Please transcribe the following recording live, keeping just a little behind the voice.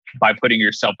by putting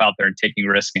yourself out there and taking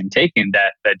risk and taking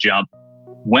that jump,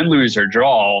 win, lose, or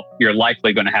draw, you're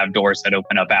likely going to have doors that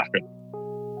open up after.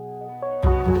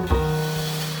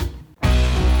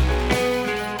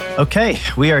 Okay,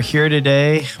 we are here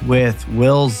today with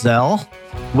Will Zell.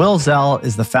 Will Zell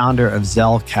is the founder of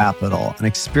Zell Capital, an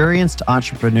experienced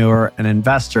entrepreneur and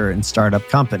investor in startup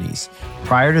companies.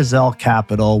 Prior to Zell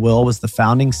Capital, Will was the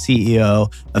founding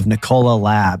CEO of Nikola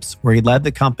Labs, where he led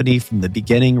the company from the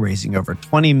beginning, raising over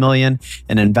 $20 million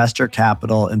in investor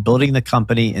capital and building the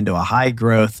company into a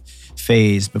high-growth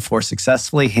phase before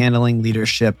successfully handling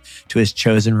leadership to his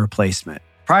chosen replacement.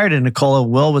 Prior to Nikola,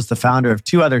 Will was the founder of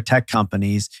 2 other tech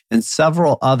companies and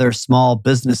several other small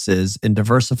businesses in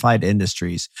diversified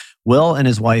industries. Will and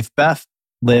his wife, Beth,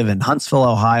 live in Huntsville,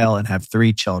 Ohio, and have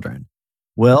 3 children.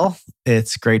 Will,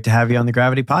 it's great to have you on the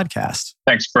Gravity Podcast.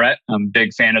 Thanks, Brett. I'm a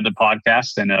big fan of the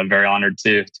podcast and very honored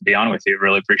to be on with you.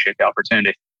 Really appreciate the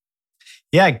opportunity.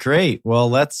 Yeah, great. Well,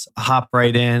 let's hop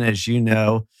right in. As you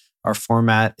know, our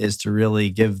format is to really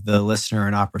give the listener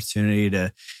an opportunity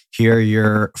to hear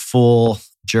your full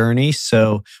journey.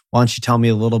 So why don't you tell me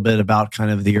a little bit about kind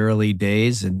of the early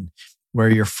days and where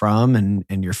you're from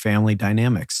and your family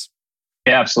dynamics?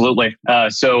 Yeah, absolutely.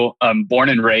 So I'm born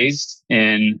and raised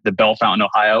in the Bell Fountain,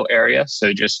 Ohio area.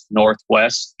 So just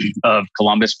northwest of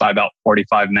Columbus by about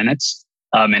 45 minutes.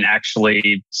 And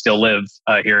actually still live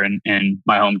here in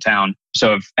my hometown.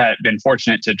 So I've been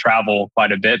fortunate to travel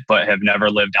quite a bit, but have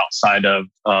never lived outside of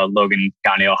Logan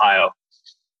County, Ohio.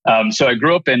 So I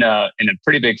grew up in a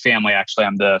pretty big family. Actually,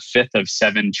 I'm the 5th of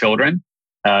 7 children.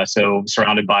 So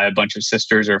surrounded by a bunch of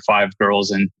sisters, or 5 girls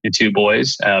and 2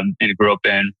 boys. And grew up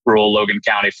in rural Logan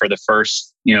County for the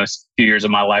first few years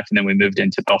of my life, and then we moved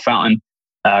into Bell Fountain.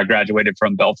 Graduated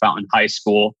from Bell Fountain High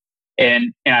School,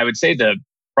 and I would say the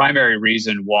primary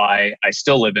reason why I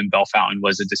still live in Bell Fountain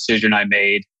was a decision I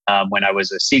made when I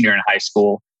was a senior in high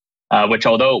school. Which,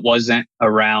 although it wasn't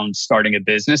around starting a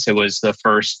business, it was the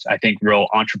first, I think, real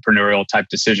entrepreneurial type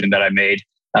decision that I made,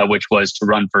 which was to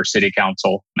run for city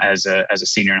council as a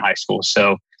senior in high school.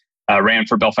 So ran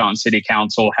for Bell Fountain City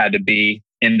Council, had to be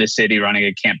in the city running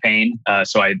a campaign.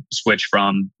 So I switched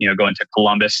from going to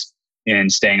Columbus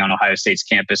and staying on Ohio State's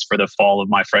campus for the fall of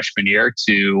my freshman year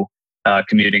to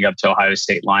commuting up to Ohio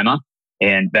State Lima.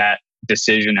 And that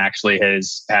decision actually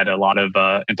has had a lot of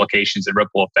implications and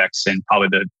ripple effects, and probably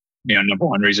the number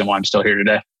one reason why I'm still here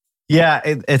today. Yeah,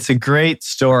 it's a great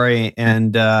story,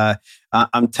 and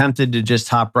I'm tempted to just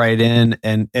hop right in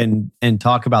and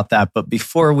talk about that. But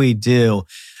before we do,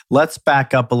 let's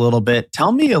back up a little bit.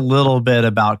 Tell me a little bit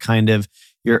about kind of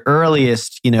your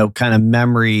earliest, kind of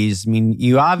memories. I mean,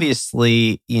 you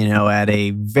obviously, at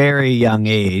a very young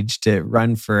age to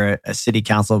run for a city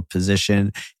council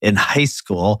position in high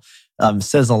school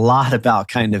says a lot about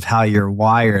kind of how you're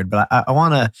wired. But I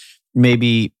want to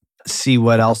maybe see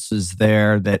what else is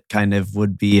there that kind of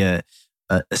would be a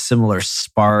similar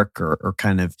spark, or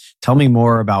kind of tell me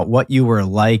more about what you were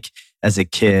like as a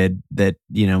kid that,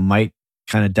 might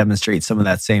kind of demonstrate some of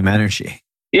that same energy.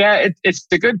 Yeah, it's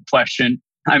a good question.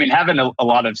 I mean, having a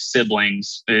lot of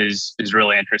siblings is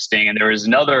really interesting. And there is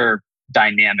another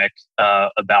dynamic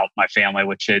about my family,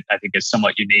 which I think is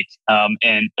somewhat unique.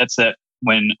 And that's that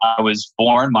when I was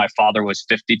born, my father was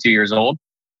 52 years old.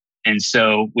 And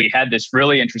so we had this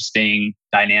really interesting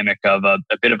dynamic of a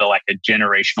bit of a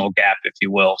generational gap, if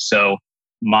you will. So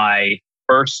my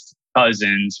first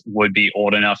cousins would be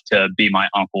old enough to be my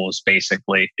uncles,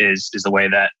 basically, is the way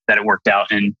that it worked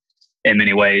out in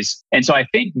many ways. And so I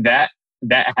think that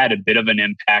had a bit of an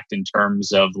impact in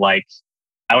terms of I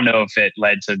don't know if it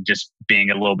led to just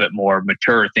being a little bit more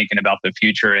mature, thinking about the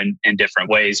future in different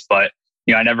ways. But,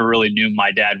 I never really knew my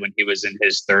dad when he was in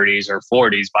his 30s or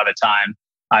 40s. By the time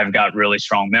I've got really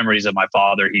strong memories of my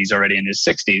father, he's already in his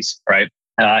 60s, right?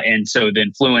 And so the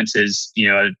influences,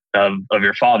 of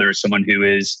your father is someone who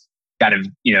is kind of,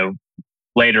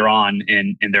 later on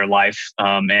in their life.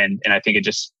 And I think it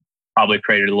just probably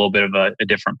created a little bit of a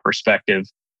different perspective.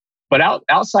 But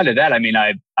outside of that, I mean,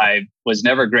 I was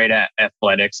never great at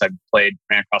athletics. I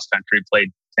ran cross country,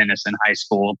 played tennis in high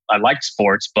school. I liked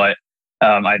sports, but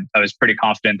I was pretty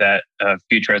confident that a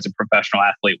future as a professional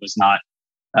athlete was not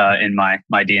in my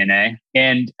DNA.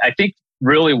 And I think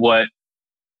really what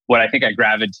I think I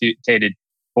gravitated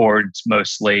towards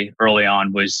mostly early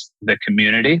on was the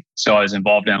community. So I was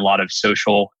involved in a lot of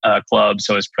social clubs.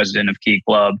 So I was president of Key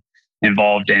Club,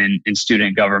 involved in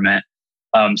student government.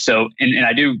 So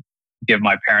I do give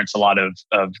my parents a lot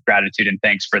of gratitude and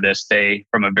thanks for this. They,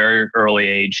 from a very early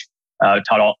age,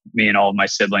 taught me and all of my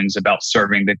siblings about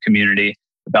serving the community,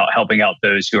 about helping out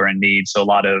those who are in need. So a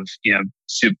lot of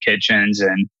soup kitchens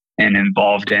and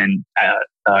involved in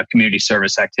community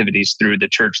service activities through the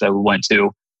church that we went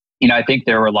to. I think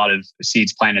there were a lot of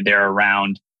seeds planted there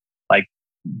around like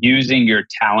using your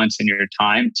talents and your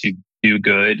time to do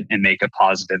good and make a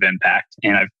positive impact.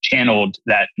 And I've channeled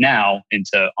that now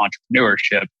into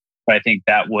entrepreneurship. But I think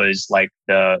that was like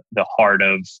the heart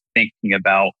of thinking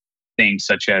about things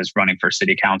such as running for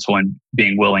city council and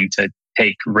being willing to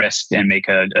take risk and make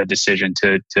a decision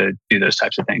to do those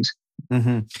types of things.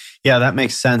 Mm-hmm. Yeah, that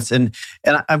makes sense. And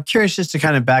I'm curious just to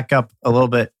kind of back up a little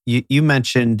bit. You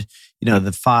mentioned,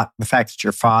 the fact that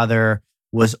your father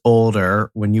was older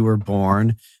when you were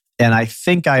born. And I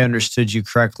think I understood you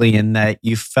correctly in that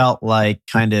you felt like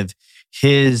kind of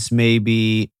his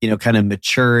maybe, kind of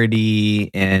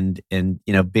maturity and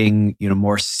being,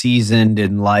 more seasoned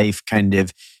in life kind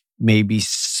of maybe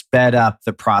sped up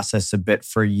the process a bit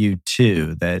for you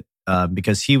too. That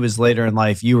because he was later in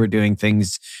life, you were doing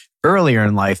things earlier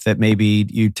in life that maybe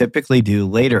you typically do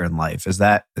later in life. Is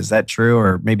that true?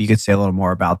 Or maybe you could say a little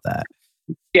more about that.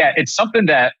 Yeah, it's something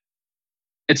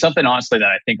honestly that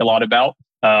I think a lot about.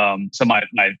 So my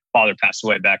father passed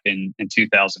away back in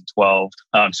 2012.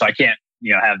 So I can't,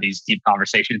 have these deep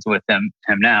conversations with him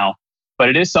now, but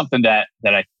it is something that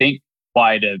I think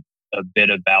quite a bit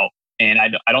about. And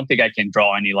I don't think I can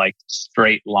draw any like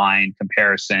straight line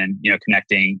comparison,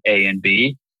 connecting A and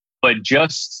B, but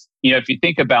just, if you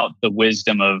think about the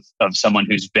wisdom of someone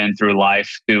who's been through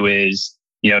life, who is,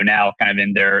 now kind of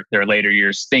in their later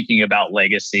years, thinking about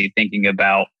legacy, thinking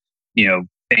about,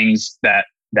 things that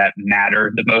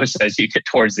matter the most as you get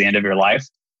towards the end of your life.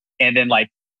 And then like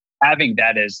having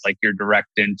that as like your direct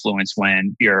influence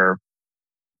when you're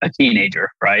a teenager,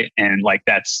 right? And like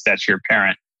that's your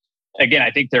parent. Again,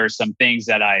 I think there are some things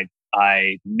that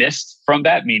I missed from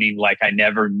that, meaning like I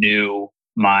never knew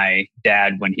my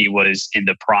dad when he was in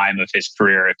the prime of his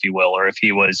career, if you will, or if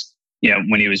he was,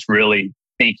 when he was really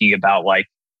thinking about like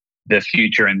the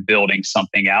future and building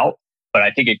something out. But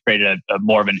I think it created a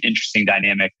more of an interesting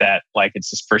dynamic that like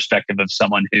it's this perspective of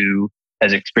someone who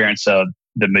has experienced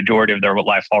the majority of their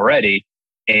life already,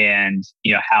 and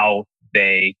how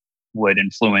they would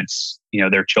influence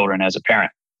their children as a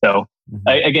parent. So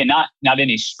again, not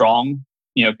any strong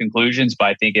conclusions, but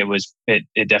I think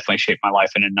it definitely shaped my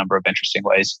life in a number of interesting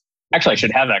ways. Actually, I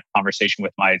should have that conversation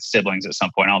with my siblings at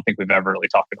some point. I don't think we've ever really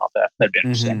talked about that. That'd be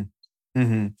interesting.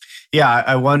 Mm-hmm. Yeah,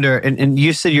 I wonder. And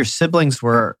you said your siblings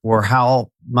were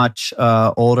how much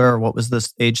older? What was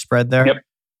this age spread there? Yep.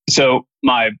 So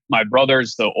my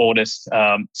brother's the oldest.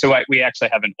 So we actually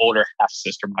have an older half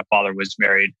sister. My father was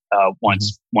married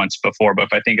once before. But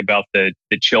if I think about the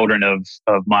children of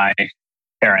my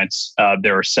parents,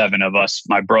 there are 7 of us.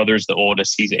 My brother's the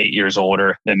oldest. He's 8 years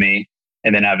older than me.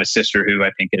 And then I have a sister who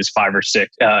I think is 5 or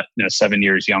 6, 7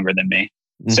 years younger than me.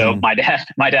 Mm-hmm. So my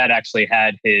dad actually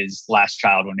had his last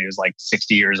child when he was like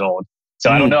 60 years old. So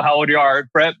I don't know how old you are,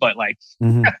 Brett, but like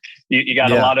you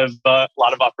got a lot of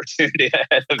opportunity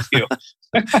ahead of you.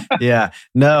 Yeah.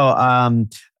 No,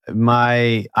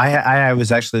 I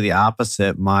was actually the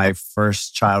opposite. My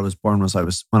first child was born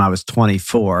when I was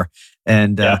 24,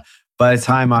 and by the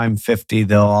time I'm 50,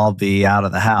 they'll all be out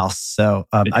of the house. So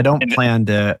I don't plan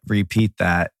to repeat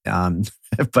that,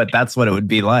 but that's what it would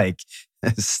be like.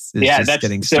 It's just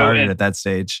getting started at that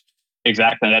stage.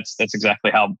 Exactly. That's exactly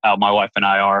how my wife and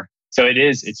I are. So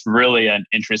it's really an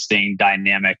interesting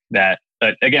dynamic that,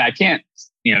 again, I can't,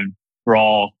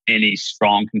 draw any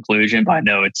strong conclusion, but I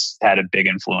know it's had a big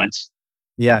influence.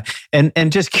 Yeah.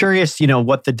 And just curious,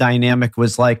 what the dynamic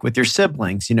was like with your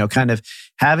siblings, kind of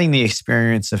having the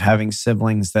experience of having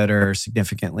siblings that are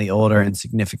significantly older and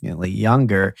significantly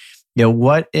younger,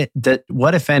 what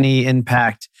if any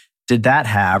impact did that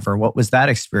have, or what was that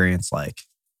experience like?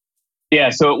 Yeah,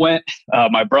 so it went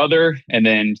my brother and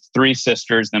then 3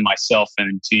 sisters, then myself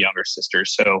and 2 younger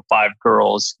sisters. So 5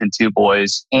 girls and 2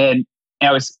 boys. And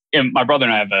my brother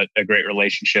and I have a great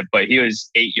relationship, but he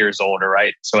was 8 years older,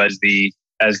 right? So as the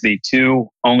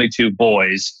only 2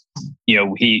 boys,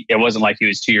 it wasn't like he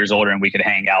was 2 years older and we could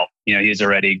hang out. He was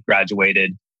already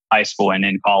graduated high school and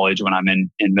in college when I'm in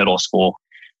middle school.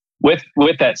 With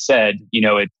that said,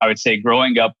 I would say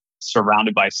growing up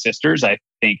surrounded by sisters, I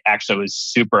think actually was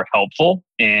super helpful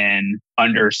in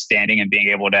understanding and being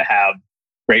able to have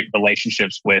great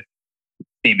relationships with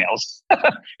females,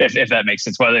 if that makes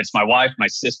sense. Whether it's my wife, my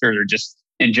sister, or just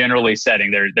in generally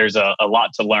setting, there's a lot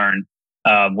to learn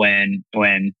when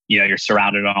you're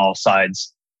surrounded on all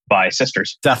sides by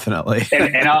sisters. Definitely.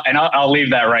 and I'll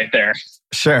leave that right there.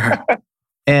 Sure.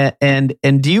 And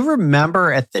do you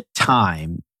remember at the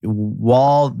time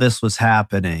while this was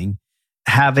happening,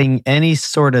 having any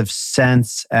sort of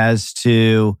sense as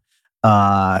to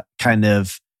kind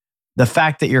of the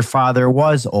fact that your father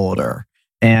was older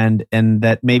and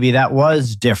that maybe that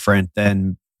was different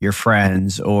than your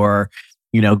friends, or,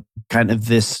 kind of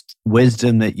this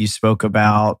wisdom that you spoke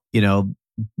about, the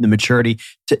maturity.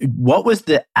 What was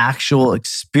the actual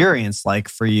experience like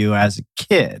for you as a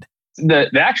kid? The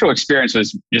actual experience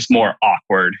was just more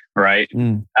awkward, right?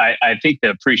 I think the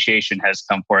appreciation has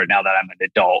come for it now that I'm an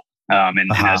adult,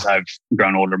 and as I've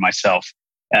grown older myself.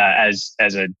 As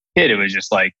a kid, it was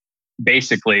just like,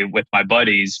 basically with my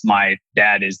buddies, my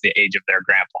dad is the age of their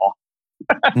grandpa.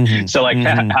 So like,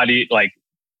 how do you like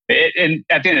it? And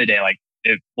at the end of the day, like,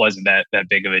 it wasn't that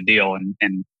big of a deal. And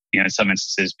in some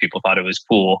instances, people thought it was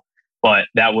cool, but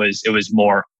it was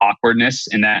more awkwardness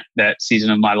in that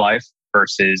season of my life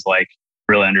versus like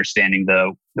really understanding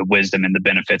the wisdom and the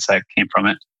benefits that came from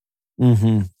it.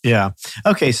 Yeah.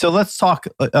 Okay. So let's talk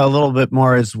a little bit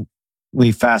more as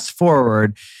we fast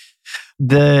forward.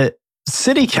 The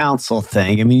city council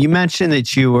thing. I mean, you mentioned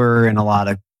that you were in a lot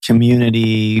of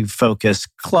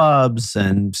community-focused clubs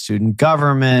and student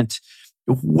government.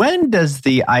 When does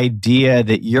the idea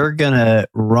that you're going to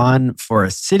run for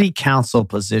a city council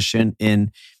position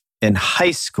in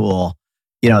high school,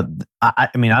 I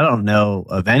mean, I don't know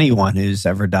of anyone who's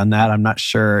ever done that. I'm not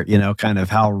sure, kind of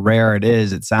how rare it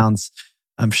is. It sounds,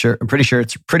 I'm pretty sure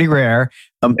it's pretty rare.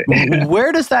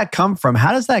 Where does that come from?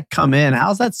 How does that come in?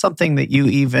 How's that something that you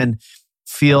even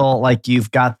feel like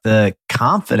you've got the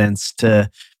confidence to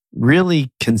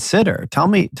really consider? Tell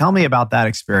me about that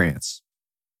experience.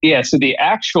 Yeah. So the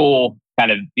actual kind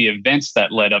of the events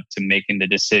that led up to making the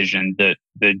decision, the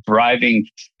driving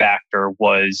factor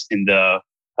was in the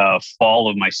fall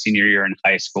of my senior year in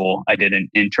high school. I did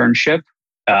an internship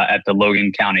at the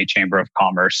Logan County Chamber of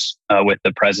Commerce with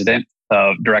the president,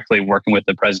 directly working with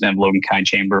the president of Logan County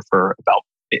Chamber for about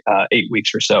 8 weeks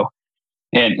or so.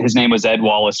 And his name was Ed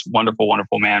Wallace, wonderful,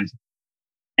 wonderful man.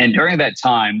 And during that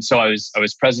time, so I was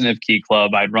president of Key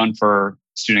Club. I'd run for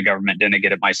student government, didn't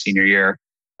get it my senior year,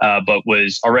 but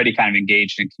was already kind of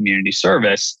engaged in community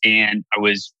service. And I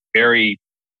was very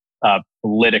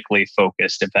politically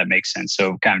focused, if that makes sense.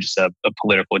 So kind of just a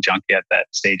political junkie at that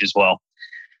stage as well.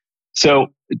 So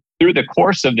through the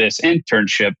course of this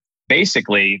internship,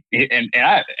 basically,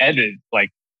 Ed,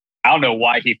 like, I don't know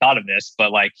why he thought of this,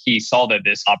 but like he saw that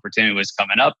this opportunity was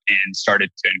coming up and started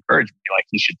to encourage me, like,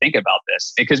 you should think about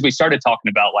this. Because we started talking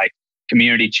about like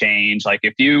community change. Like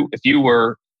if you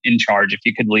were in charge, if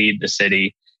you could lead the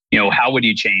city, how would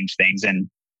you change things? And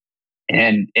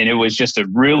it was just a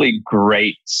really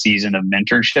great season of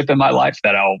mentorship in my life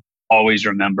that I'll always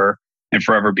remember and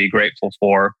forever be grateful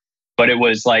for. But it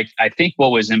was like, I think what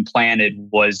was implanted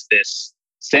was this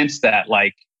sense that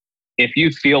like, if you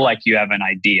feel like you have an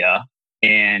idea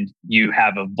and you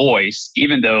have a voice,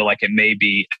 even though like it may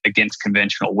be against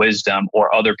conventional wisdom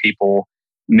or other people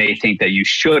may think that you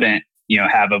shouldn't,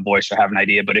 have a voice or have an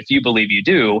idea, but if you believe you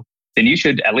do, then you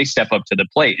should at least step up to the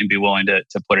plate and be willing to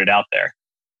put it out there.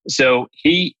 So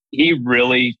he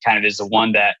really kind of is the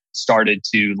one that started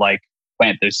to like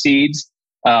plant those seeds.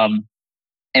 And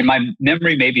my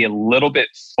memory may be a little bit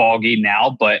foggy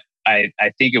now, but I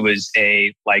think it was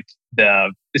so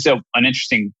an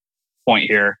interesting point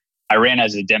here. I ran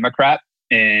as a Democrat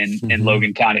in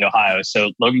Logan County, Ohio.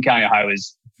 So Logan County, Ohio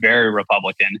is very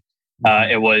Republican.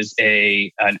 It was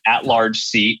an at-large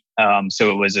seat.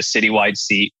 So it was a citywide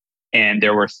seat, and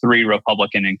there were 3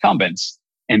 Republican incumbents.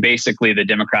 And basically the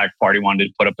Democratic Party wanted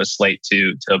to put up a slate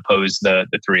to oppose the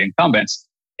 3 incumbents.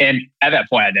 And at that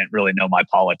point, I didn't really know my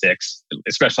politics,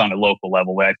 especially on a local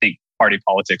level, where I think party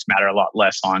politics matter a lot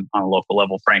less on a local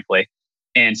level, frankly.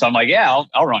 And so I'm like, yeah,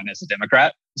 I'll run as a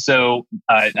Democrat. So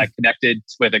I connected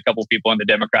with a couple of people in the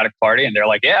Democratic Party, and they're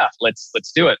like, yeah, let's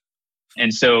do it.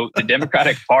 And so the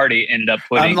Democratic Party ended up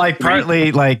putting... I'm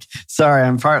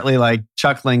partly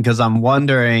chuckling because I'm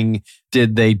wondering,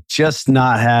 did they just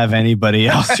not have anybody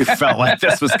else who felt like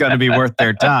this was going to be worth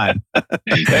their time?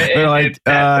 They're like,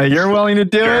 you're willing to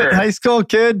do it, high school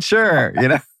kid? Sure.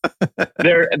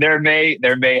 There may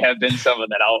have been some of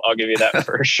that. I'll give you that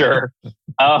for sure.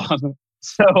 And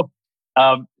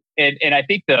I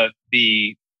think I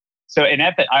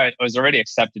was already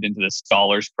accepted into the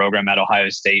scholars program at Ohio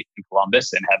State in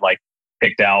Columbus and had like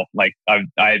picked out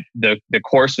the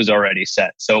course was already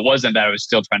set. So it wasn't that I was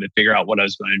still trying to figure out what I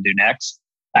was going to do next.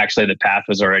 Actually, the path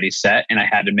was already set, and I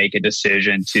had to make a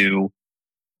decision to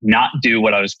not do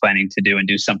what I was planning to do and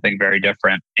do something very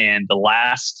different. And the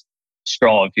last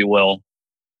straw, if you will,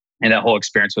 and that whole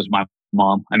experience was my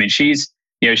mom. I mean, she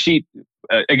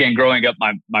again, growing up,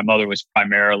 my mother was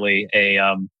primarily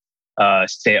a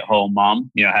stay-at-home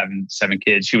mom, having 7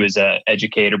 kids. She was an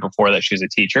educator before that. She was a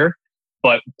teacher.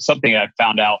 But something I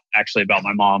found out actually about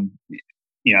my mom,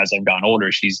 as I've gotten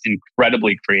older, she's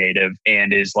incredibly creative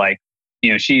and is like,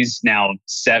 she's now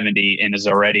 70 and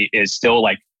is still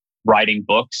like writing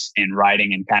books and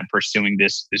writing and kind of pursuing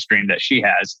this dream that she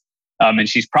has. And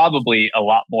she's probably a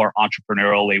lot more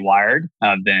entrepreneurially wired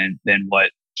than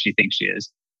what she thinks she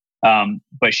is.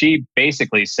 But she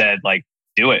basically said, like,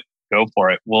 do it, go for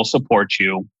it. We'll support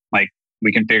you. Like,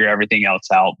 we can figure everything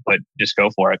else out, but just go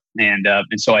for it. And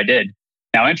so I did.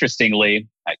 Now, interestingly,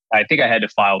 I think I had to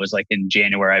file, it was like in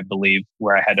January, I believe,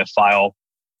 where I had to file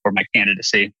for my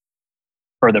candidacy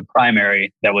for the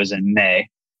primary that was in May.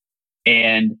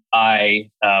 And I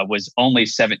was only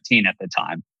 17 at the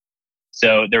time.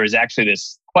 So there was actually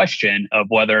this question of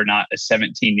whether or not a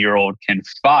 17-year-old can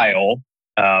file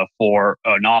for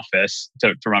an office,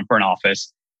 to run for an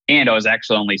office. And I was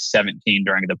actually only 17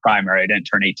 during the primary. I didn't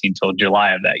turn 18 until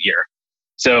July of that year.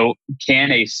 So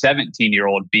can a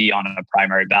 17-year-old be on a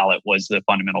primary ballot was the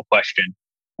fundamental question.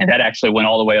 And that actually went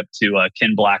all the way up to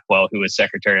Ken Blackwell, who was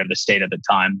Secretary of the State at the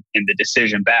time. And the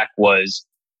decision back was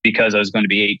because I was going to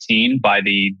be 18 by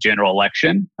the general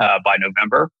election by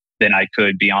November, then I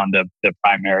could be on the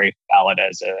primary ballot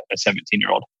as a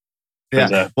 17-year-old.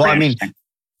 Yeah. Well, I mean,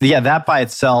 that by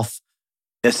itself,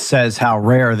 it says how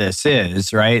rare this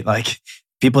is, right? Like,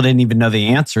 people didn't even know the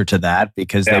answer to that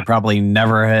because they probably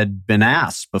never had been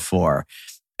asked before.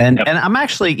 And I'm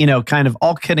actually, kind of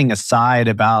all kidding aside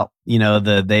about, they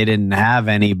didn't have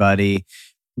anybody.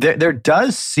 There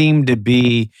does seem to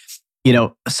be,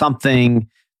 something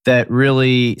that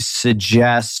really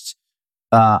suggests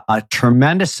a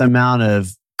tremendous amount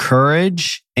of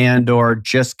courage and or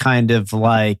just kind of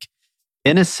like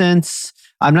innocence.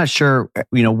 I'm not sure,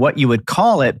 what you would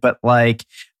call it, but like,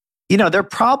 there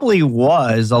probably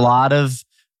was a lot of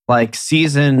like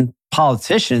seasoned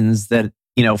politicians that,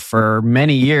 for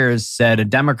many years said a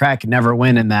Democrat could never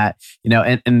win in that,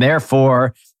 and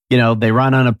therefore, they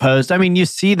run unopposed. I mean, you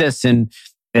see this in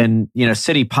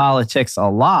city politics a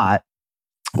lot,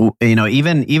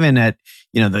 even at,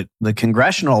 the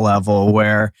congressional level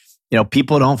where,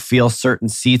 people don't feel certain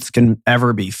seats can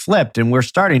ever be flipped. And we're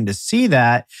starting to see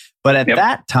that. But at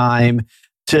that time,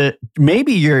 to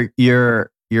maybe your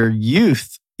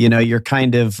youth, your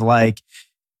kind of like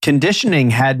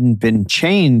conditioning hadn't been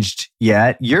changed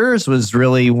yet. Yours was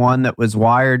really one that was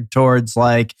wired towards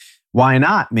like, why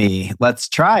not me? Let's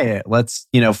try it. Let's,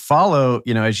 follow,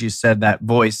 as you said, that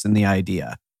voice and the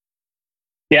idea.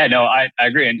 Yeah, no, I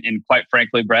agree. And quite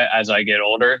frankly, Brett, as I get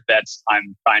older,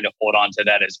 I'm trying to hold on to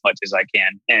that as much as I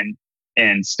can.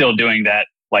 And still doing that,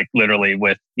 like literally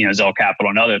with, Zell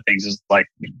Capital and other things is like,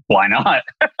 why not?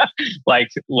 Like,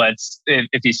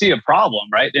 if you see a problem,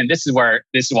 right? And this is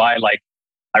why like,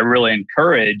 I really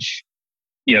encourage,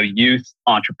 youth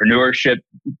entrepreneurship,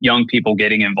 young people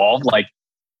getting involved. Like,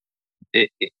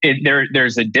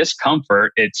 there's a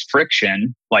discomfort, it's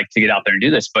friction, like to get out there and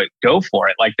do this, but go for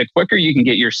it. Like, the quicker you can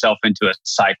get yourself into a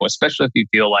cycle, especially if you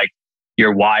feel like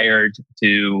you're wired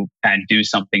to kind of do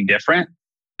something different,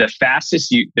 the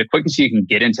quickest you can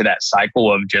get into that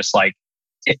cycle of just like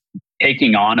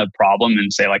taking on a problem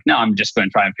and say like, no, I'm just going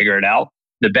to try and figure it out,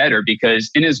 the better.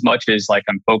 Because in as much as like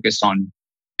I'm focused on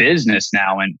business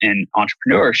now and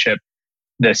entrepreneurship,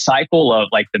 the cycle of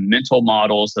like the mental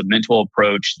models, the mental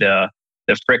approach, the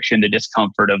friction, the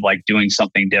discomfort of like doing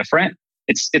something different,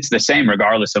 it's the same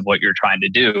regardless of what you're trying to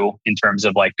do in terms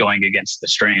of like going against the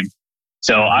stream.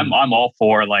 So I'm all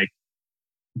for like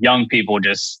young people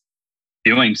just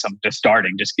doing something, just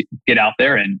starting, just get out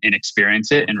there and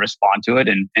experience it and respond to it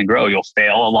and grow. You'll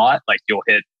fail a lot, like you'll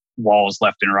hit walls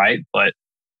left and right, but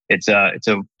it's a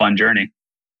fun journey.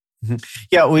 Mm-hmm.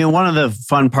 Yeah, one of the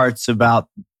fun parts about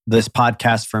this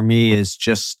podcast for me is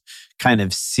just kind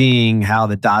of seeing how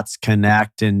the dots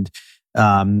connect and,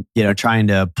 trying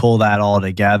to pull that all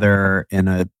together in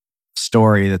a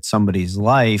story that's somebody's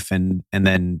life and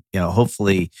then,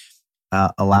 hopefully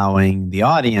allowing the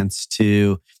audience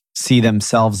to see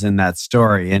themselves in that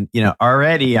story. And,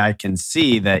 already I can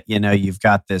see that, you've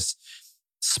got this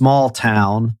small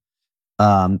town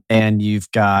and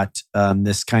you've got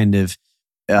this kind of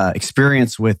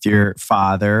experience with your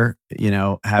father,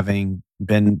 having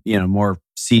been, more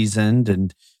seasoned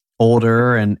and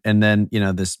older and then,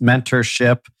 this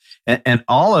mentorship and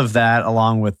all of that,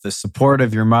 along with the support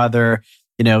of your mother,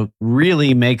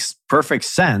 really makes perfect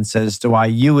sense as to why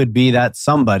you would be that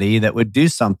somebody that would do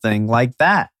something like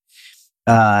that.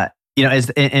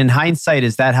 In hindsight,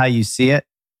 is that how you see it?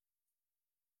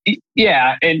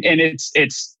 Yeah. And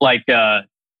it's like, I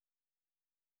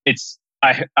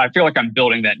feel like I'm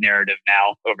building that narrative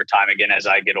now over time again as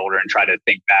I get older and try to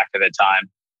think back at the time.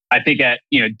 I think that,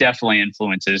 definitely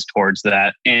influences towards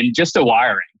that. And just the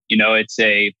wiring,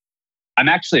 I'm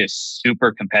actually a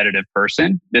super competitive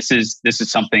person. This is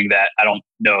something that I don't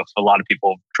know if a lot of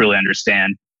people truly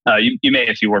understand. You may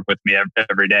if you work with me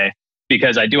every day,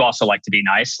 because I do also like to be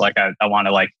nice. Like I want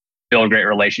to like build great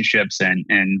relationships and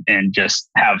just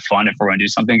have fun if we're going to do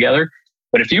something together.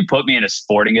 But if you put me in a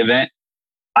sporting event,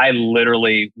 I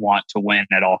literally want to win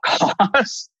at all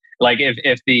costs. Like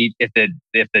if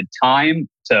the time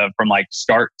from like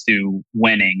start to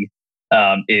winning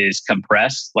is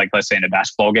compressed, like let's say in a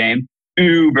basketball game,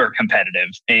 uber competitive.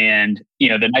 And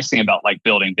the nice thing about like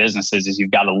building businesses is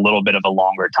you've got a little bit of a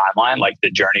longer timeline. Like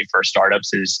the journey for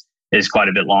startups is quite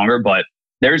a bit longer, but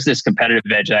there's this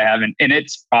competitive edge that I have, and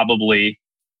it's probably,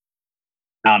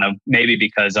 I don't know, maybe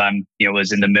because I'm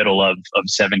was in the middle of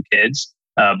 7 kids,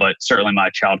 but certainly my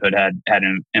childhood had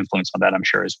an influence on that, I'm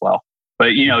sure as well.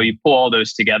 But you pull all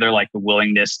those together, like the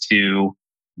willingness to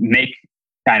make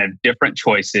kind of different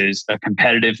choices, a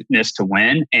competitiveness to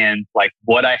win. And like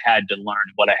what I had to learn,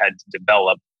 what I had to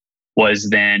develop was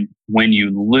then when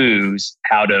you lose,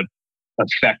 how to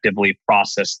effectively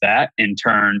process that and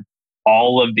turn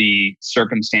all of the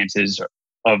circumstances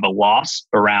of a loss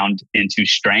around into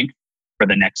strength for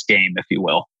the next game, if you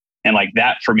will. And like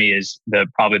that for me is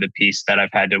probably the piece that I've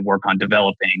had to work on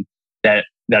developing that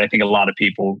I think a lot of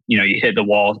people, you hit the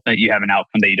wall, you have an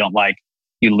outcome that you don't like,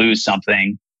 you lose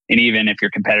something. And even if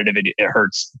you're competitive, it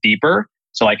hurts deeper.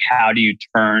 So like, how do you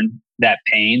turn that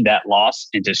pain, that loss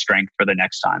into strength for the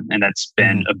next time? And that's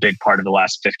been a big part of the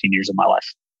last 15 years of my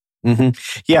life.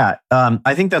 Mm-hmm. Yeah.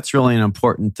 I think that's really an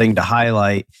important thing to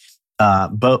highlight,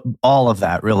 but all of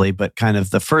that really, but kind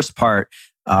of the first part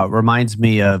reminds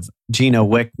me of Gino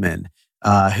Wickman,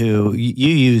 who you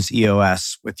use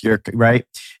EOS with your, right?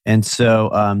 And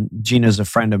so Gino's a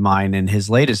friend of mine, and his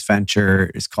latest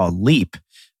venture is called Leap,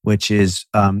 which is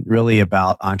really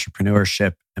about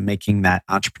entrepreneurship and making that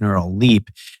entrepreneurial leap.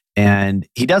 And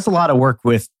he does a lot of work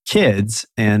with kids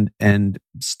and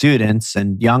students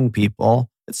and young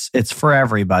people. It's for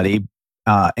everybody,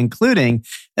 including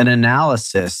an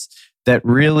analysis that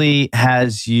really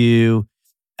has you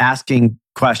asking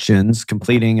questions,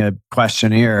 completing a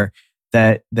questionnaire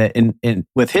that in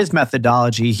with his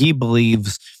methodology, he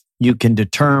believes you can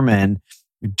determine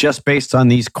just based on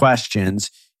these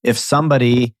questions if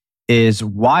somebody is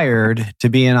wired to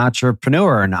be an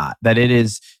entrepreneur or not, that it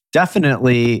is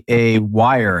definitely a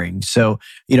wiring. So,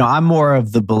 I'm more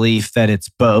of the belief that it's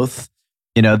both,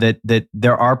 that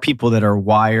there are people that are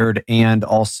wired and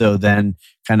also then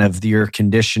kind of your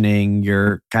conditioning,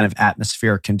 your kind of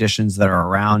atmospheric conditions that are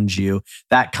around you.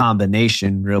 That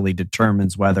combination really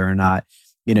determines whether or not,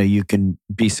 you can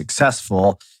be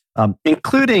successful,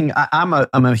 including I'm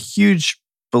a huge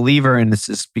believer, and this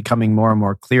is becoming more and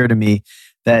more clear to me,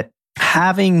 that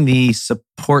having the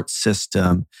support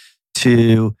system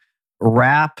to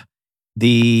wrap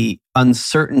the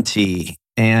uncertainty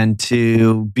and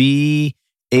to be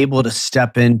able to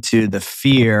step into the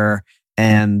fear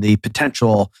and the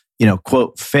potential,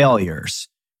 quote, failures,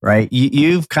 right?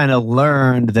 You've kind of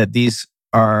learned that these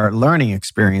are learning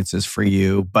experiences for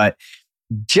you, but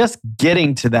just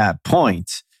getting to that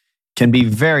point can be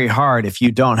very hard if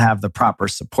you don't have the proper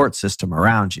support system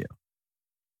around you.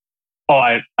 Oh,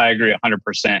 I agree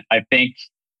 100%. I think,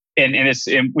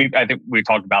 I think we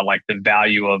talked about like the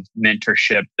value of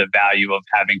mentorship, the value of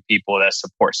having people, that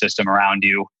support system around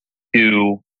you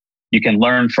who you can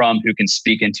learn from, who can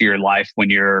speak into your life when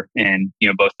you're in,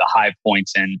 both the high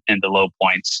points and the low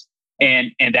points.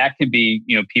 And that can be,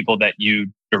 people that you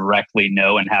directly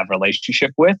know and have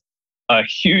relationship with. A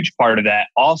huge part of that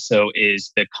also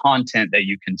is the content that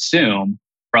you consume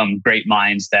from great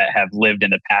minds that have lived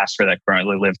in the past or that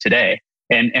currently live today.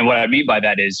 And what I mean by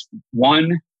that is,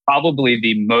 one, probably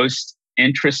the most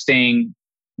interesting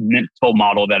mental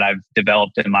model that I've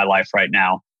developed in my life right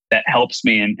now that helps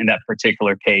me in that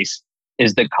particular case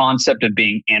is the concept of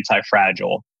being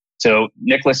anti-fragile. So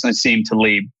Nicholas Nassim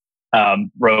Taleb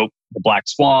wrote The Black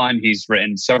Swan. He's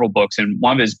written several books, and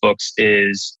one of his books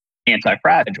is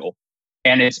Anti-Fragile.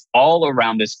 And it's all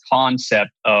around this concept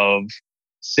of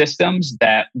systems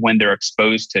that when they're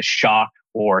exposed to shock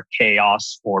or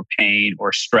chaos or pain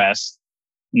or stress,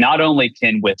 not only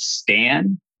can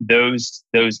withstand those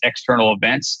external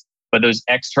events, but those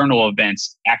external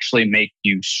events actually make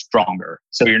you stronger.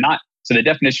 So the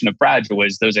definition of fragile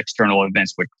is those external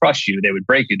events would crush you, they would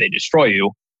break you, they destroy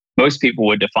you. Most people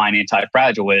would define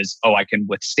anti-fragile as, I can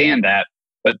withstand that.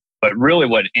 But really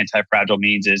what anti-fragile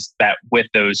means is that with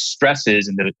those stresses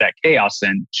and that chaos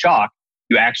and shock,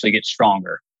 you actually get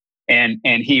stronger. And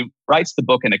he writes the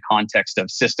book in the context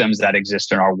of systems that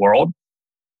exist in our world.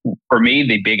 for me,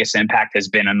 the biggest impact has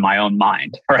been in my own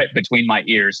mind, right? Between my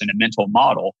ears and a mental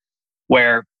model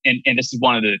where, and this is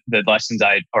one of the lessons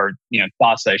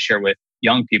thoughts that I share with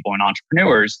young people and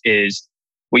entrepreneurs is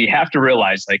we have to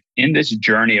realize like in this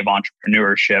journey of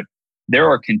entrepreneurship, there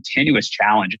are continuous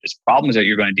challenges, problems that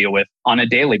you're going to deal with on a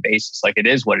daily basis. Like it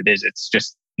is what it is. It's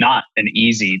just not an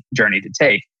easy journey to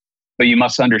take, but you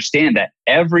must understand that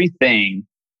everything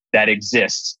that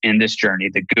exists in this journey,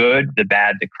 the good, the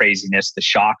bad, the craziness, the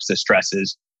shocks, the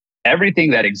stresses,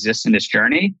 everything that exists in this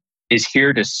journey is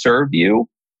here to serve you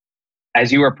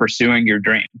as you are pursuing your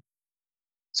dream.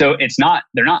 So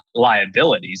they're not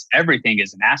liabilities. Everything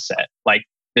is an asset. Like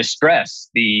the stress,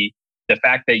 the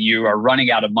fact that you are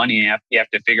running out of money and you have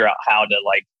to figure out how to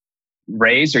like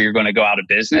raise or you're going to go out of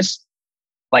business.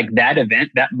 Like that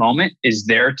event, that moment is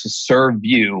there to serve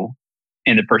you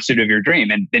in the pursuit of your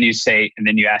dream. And then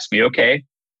you ask me, okay,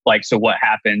 like, so what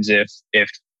happens if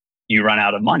you run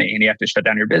out of money and you have to shut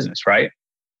down your business, right?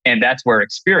 And that's where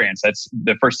that's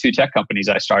the first 2 tech companies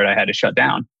I started, I had to shut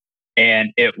down. And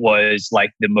it was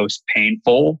like the most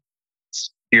painful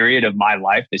period of my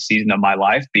life, the season of my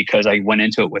life, because I went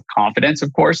into it with confidence,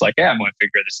 of course, like, yeah, I'm going to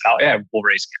figure this out. Yeah, we'll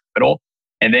raise capital.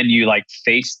 And then you like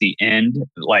face the end,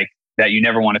 like that you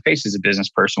never want to face as a business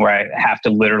person, where I have to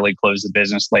literally close the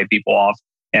business, lay people off,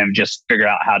 and just figure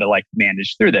out how to like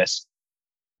manage through this.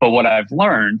 But what I've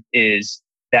learned is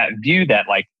that view that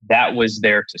like that was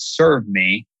there to serve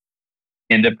me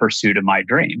in the pursuit of my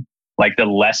dream. Like the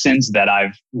lessons that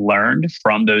I've learned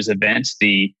from those events,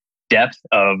 the depth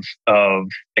of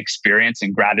experience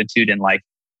and gratitude and like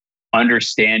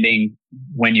understanding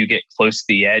when you get close to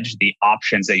the edge, the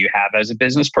options that you have as a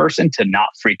business person to not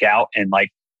freak out and like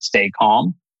stay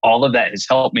calm. All of that has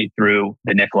helped me through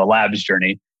the Nikola Labs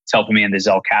journey. It's helping me in the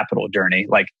Zell Capital journey.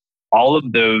 Like all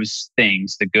of those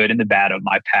things, the good and the bad of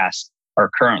my past are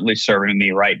currently serving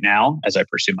me right now as I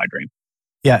pursue my dream.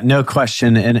 Yeah, no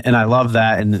question. And I love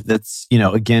that. And that's,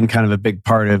 again, kind of a big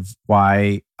part of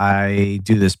why I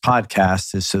do this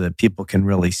podcast is so that people can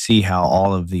really see how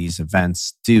all of these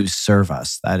events do serve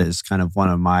us. That is kind of one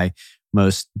of my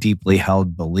most deeply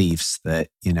held beliefs that,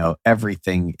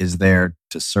 everything is there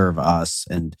to serve us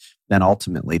and then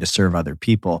ultimately to serve other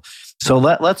people. So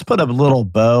let's put a little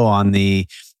bow on the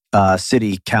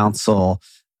city council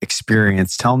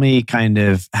experience. Tell me kind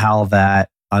of how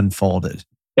that unfolded.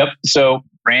 Yep. So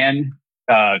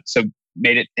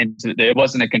made it into, it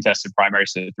wasn't a contested primary,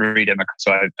 so 3 Democrats.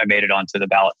 So I made it onto the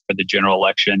ballot for the general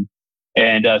election.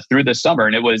 And through the summer,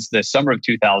 and it was the summer of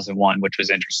 2001, which was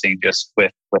interesting just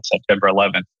with September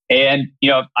 11th. And,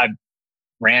 I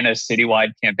ran a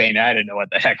citywide campaign. I didn't know what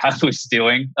the heck I was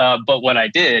doing. But what I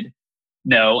did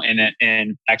know,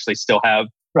 and actually still have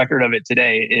record of it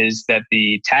today, is that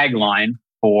the tagline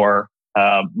for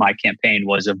my campaign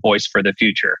was a voice for the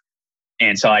future.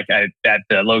 And so at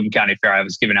the Logan County Fair, I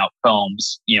was giving out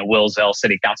poems, Will Zell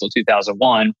City Council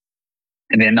 2001,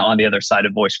 and then on the other side,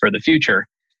 a voice for the future.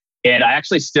 And I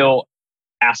actually still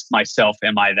ask myself,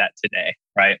 am I that today?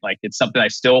 Right? Like it's something I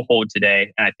still hold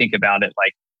today. And I think about it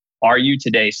like, are you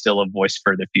today still a voice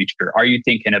for the future? Are you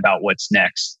thinking about what's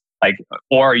next? Like,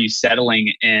 or are you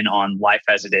settling in on life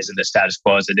as it is and the status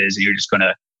quo as it is, and you're just going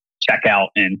to check out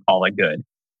and call it good?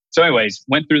 So anyways,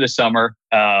 went through the summer,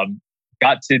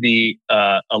 got to the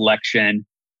election,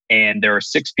 and there were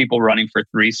 6 people running for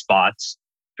 3 spots,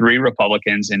 3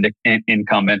 Republicans and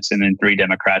incumbents, and then 3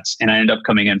 Democrats. And I ended up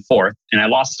coming in 4th, and I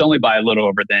lost only by a little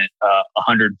over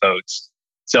 100 votes.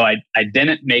 So I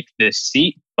didn't make this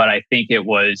seat, but I think it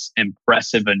was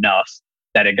impressive enough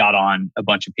that it got on a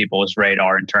bunch of people's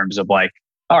radar in terms of like,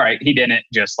 all right, he didn't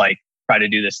just like try to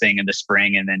do this thing in the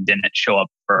spring and then didn't show up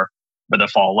for the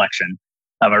fall election.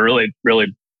 I really, really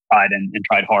tried and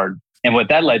tried hard. And what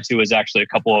that led to was actually a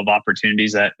couple of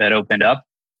opportunities that opened up.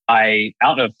 I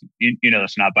don't know if you know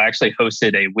this or not, but I actually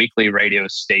hosted a weekly radio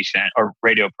station or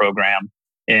radio program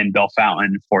in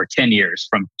Bellefontaine for 10 years,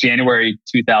 from January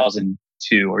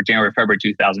 2002 or February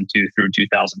 2002 through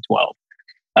 2012.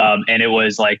 And it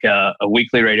was like a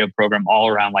weekly radio program all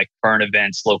around like current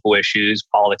events, local issues,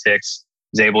 politics. I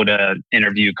was able to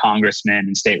interview congressmen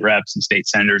and state reps and state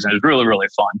senators. And it was really, really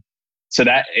fun. So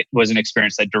that was an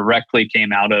experience that directly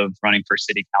came out of running for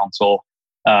city council.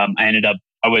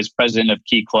 I was president of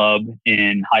Key Club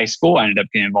in high school. I ended up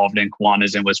getting involved in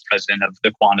Kiwanis and was president of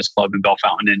the Kiwanis Club in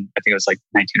Bellefontaine. And I think it was like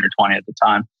 19 or 20 at the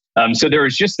time. So there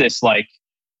was just this like,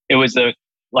 it was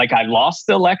I lost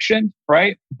the election,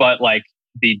 right? But like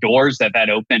the doors that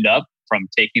opened up from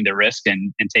taking the risk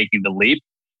and taking the leap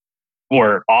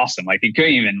were awesome. Like you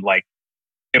couldn't even like,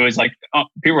 it was like,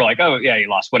 people were like, oh yeah, you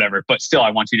lost, whatever. But still,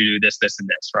 I want you to do this, this, and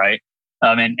this, right?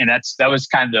 And that was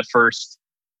kind of the first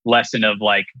lesson of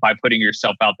like, by putting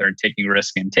yourself out there and taking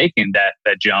risk and taking that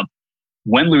jump,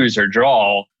 win, lose, or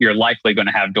draw, you're likely going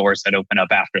to have doors that open up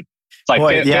after. It's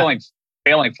like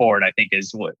failing forward, I think,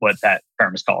 is what that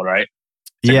term is called, right?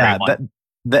 Yeah,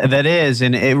 that is.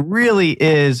 And it really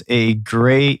is a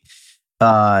great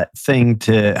thing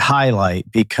to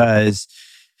highlight, because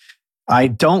I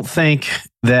don't think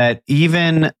that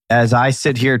even as I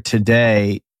sit here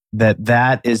today,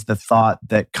 that is the thought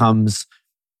that comes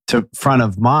to front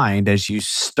of mind as you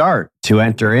start to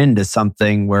enter into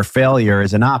something where failure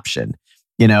is an option.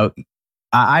 You know,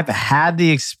 I've had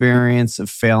the experience of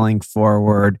failing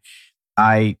forward.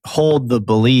 I hold the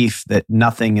belief that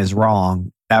nothing is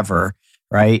wrong ever,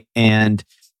 right? And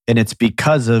it's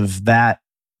because of that,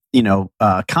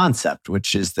 concept,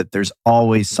 which is that there's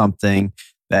always something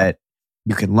that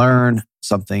you can learn,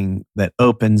 something that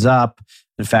opens up.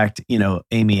 In fact,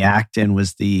 Amy Acton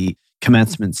was the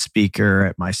commencement speaker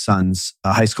at my son's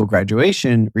high school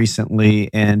graduation recently.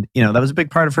 And, that was a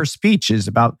big part of her speech, is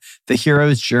about the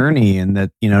hero's journey, and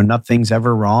that, nothing's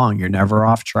ever wrong. You're never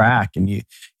off track, and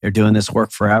you're doing this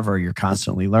work forever. You're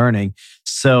constantly learning.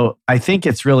 So I think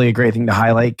it's really a great thing to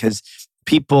highlight, because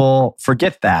people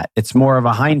forget that. It's more of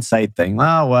a hindsight thing.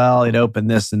 Oh, well, it opened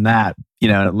this and that,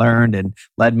 it learned and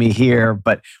led me here.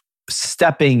 But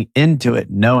stepping into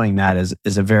it, knowing that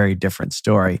is a very different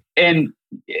story. And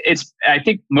I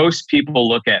think most people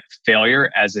look at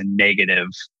failure as a negative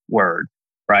word,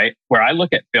 right? Where I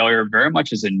look at failure very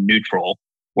much as a neutral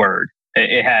word.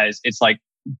 It's like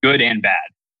good and bad.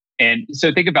 And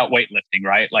so think about weightlifting,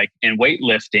 right? Like in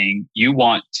weightlifting, you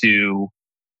want to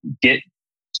get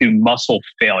to muscle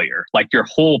failure. Like your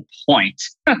whole point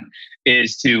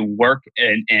is to work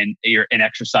and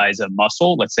exercise a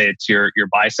muscle. Let's say it's your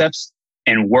biceps,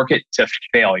 and work it to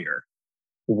failure.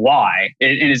 Why?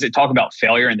 And is it talk about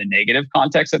failure in the negative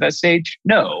context at that stage?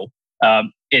 No.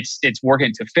 It's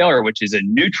working to failure, which is a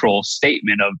neutral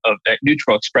statement of a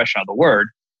neutral expression of the word.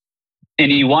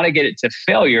 And you want to get it to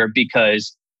failure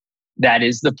because that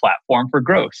is the platform for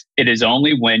growth. It is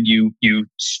only when you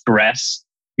stress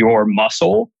your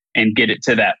muscle and get it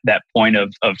to that point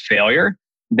of failure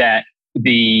that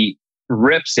the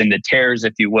rips and the tears,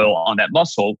 if you will, on that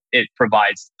muscle, it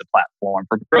provides the platform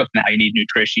for growth. Now you need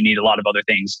nutrition, you need a lot of other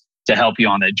things to help you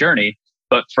on that journey.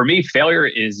 But for me, failure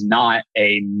is not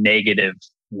a negative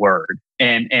word.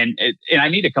 And I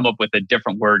need to come up with a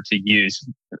different word to use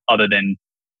other than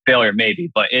failure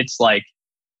maybe, but it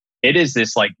is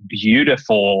this like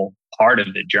beautiful part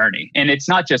of the journey. And it's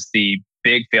not just the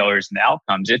big failures and the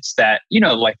outcomes. It's that,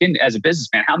 as a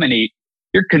businessman,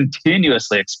 you're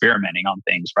continuously experimenting on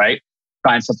things, right?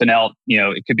 Trying something out,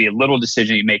 it could be a little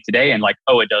decision you make today and like,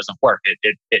 oh, it doesn't work.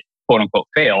 It quote unquote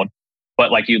failed.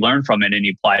 But like you learned from it and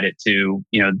you applied it to,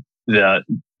 the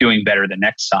doing better the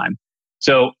next time.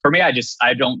 So for me,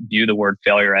 I don't view the word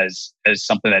failure as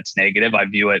something that's negative. I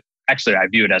view it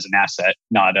as an asset,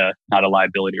 not a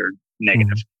liability or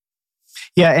negative.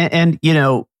 Yeah. And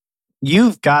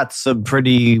you've got some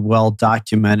pretty well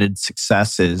documented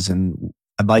successes, and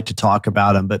I'd like to talk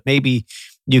about them, but maybe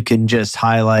you can just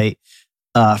highlight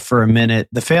for a minute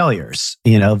the failures,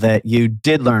 that you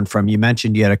did learn from. You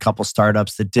mentioned you had a couple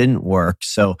startups that didn't work.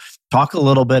 So talk a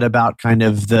little bit about kind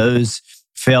of those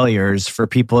failures for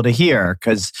people to hear,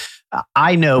 because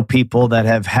I know people that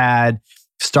have had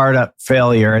startup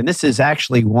failure. And this is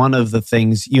actually one of the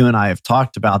things you and I have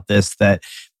talked about this, that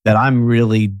I'm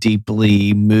really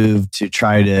deeply moved to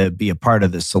try to be a part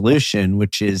of the solution,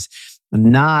 which is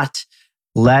not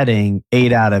letting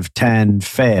 8 out of 10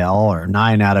 fail, or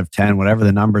 9 out of 10, whatever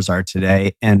the numbers are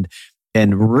today, and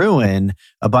ruin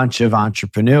a bunch of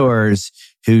entrepreneurs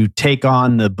who take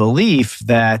on the belief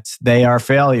that they are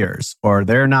failures or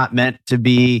they're not meant to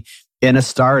be in a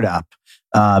startup.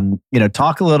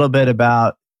 Talk a little bit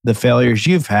about the failures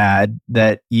you've had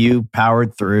that you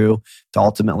powered through to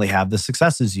ultimately have the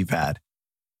successes you've had.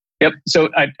 Yep. So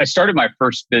I started my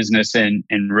first business in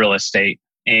real estate,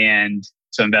 and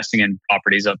so investing in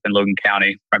properties up in Logan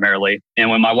County primarily. And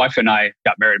when my wife and I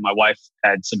got married, my wife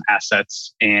had some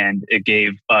assets, and it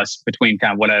gave us, between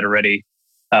kind of what I'd already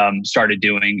started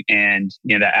doing and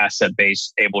the asset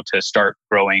base, able to start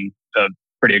growing a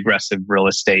pretty aggressive real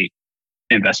estate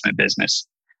investment business.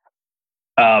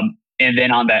 And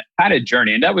then on that kind of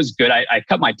journey, and that was good. I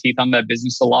cut my teeth on that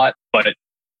business a lot, but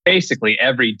basically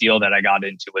every deal that I got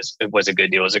into was a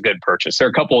good deal, was a good purchase. There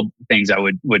are a couple of things I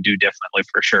would do differently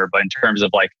for sure, but in terms of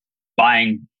like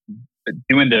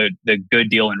doing the good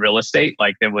deal in real estate,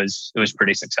 like it was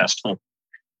pretty successful.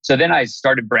 So then I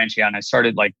started branching out, and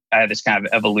I had this kind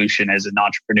of evolution as an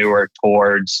entrepreneur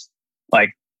towards like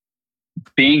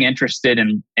being interested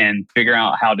in figuring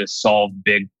out how to solve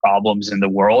big problems in the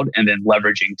world and then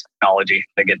leveraging technology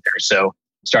to get there. So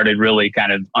started really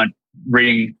kind of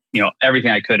reading,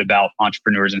 everything I could about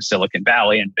entrepreneurs in Silicon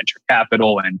Valley and venture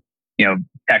capital and,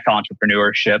 tech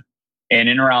entrepreneurship. And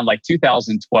in around like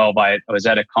 2012, I was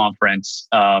at a conference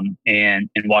in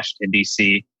Washington,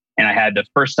 DC, and I had the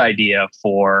first idea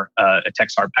for a tech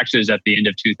startup. Actually, it was at the end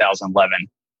of 2011.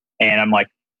 And I'm like,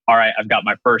 all right, I've got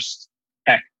my first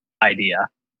tech idea.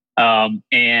 And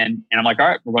I'm like, all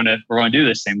right, we're going to do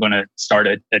this thing. I'm going to start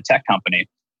a tech company.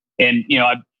 And,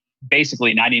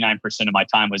 basically 99% of my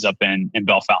time was up in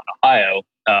Bellefontaine, Ohio,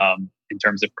 in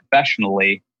terms of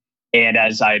professionally. And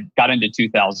as I got into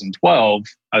 2012,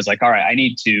 I was like, all right, I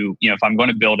need to, if I'm going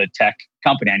to build a tech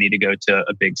company, I need to go to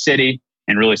a big city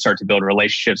and really start to build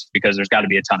relationships because there's got to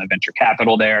be a ton of venture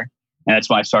capital there. And that's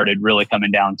when I started really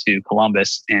coming down to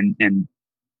Columbus and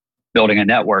building a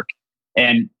network.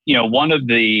 And, one of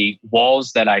the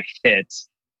walls that I hit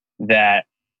that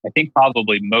I think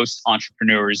probably most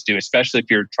entrepreneurs do, especially if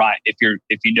you're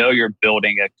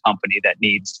building a company that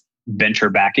needs venture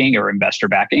backing or investor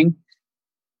backing.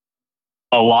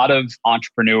 A lot of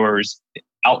entrepreneurs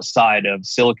outside of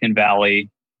Silicon Valley,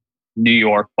 New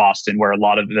York, Boston, where a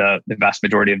lot of the vast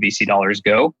majority of VC dollars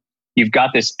go, you've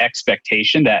got this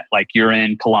expectation that like you're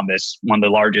in Columbus, one of the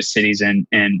largest cities in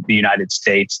the United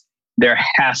States, there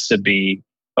has to be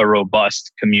a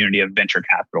robust community of venture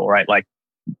capital, right? Like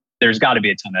there's got to be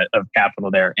a ton of capital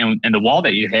there. And the wall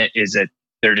that you hit is that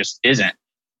there just isn't.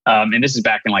 And this is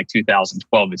back in like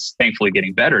 2012. It's thankfully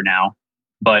getting better now,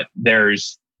 but there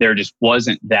just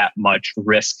wasn't that much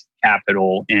risk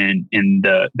capital in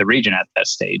the region at that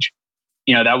stage.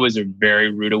 That was a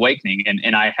very rude awakening.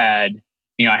 And I had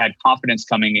confidence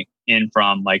coming in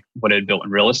from like what I had built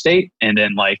in real estate. And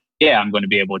then like, yeah, I'm going to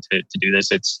be able to do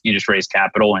this. It's you just raise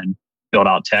capital and build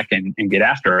out tech and get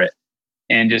after it.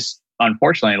 And just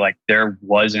unfortunately, like there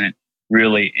wasn't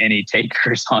really any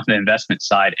takers on the investment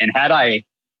side. And had I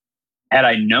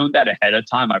known that ahead of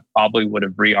time, I probably would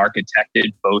have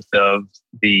re-architected both of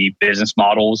the business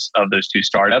models of those two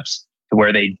startups to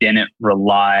where they didn't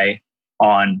rely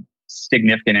on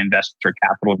significant investor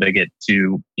capital to get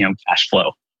to, cash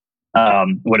flow.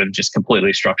 Would have just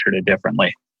completely structured it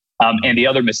differently. And the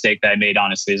other mistake that I made,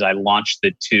 honestly, is I launched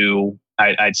the two.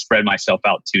 I'd spread myself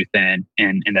out too thin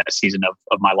in that season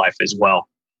of my life as well.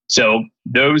 So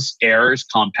those errors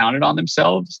compounded on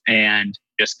themselves and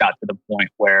just got to the point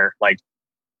where like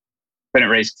couldn't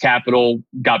raise capital,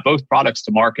 got both products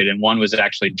to market, and one was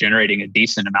actually generating a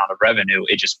decent amount of revenue.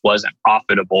 It just wasn't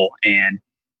profitable. And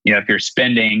if you're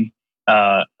spending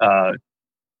 $1,000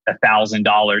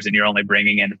 and you're only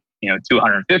bringing in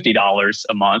 $250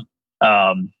 a month,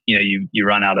 you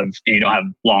run out of, and you don't have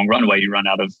long runway, you run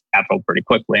out of capital pretty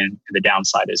quickly, and the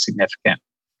downside is significant.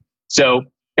 So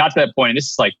got to that point, and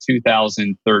this is like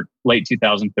late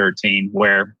 2013,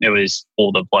 where it was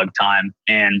pull the plug time.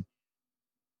 And,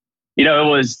 it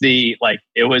was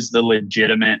the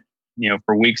legitimate,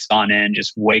 for weeks on end,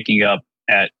 just waking up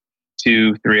at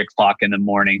 2-3 o'clock in the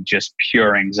morning, just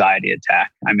pure anxiety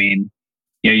attack. I mean,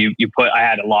 I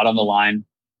had a lot on the line,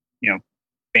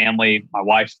 family, my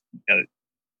wife,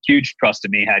 huge trust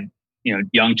in me, had,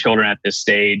 young children at this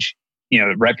stage,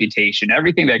 reputation,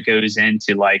 everything that goes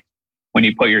into like when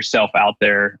you put yourself out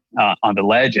there on the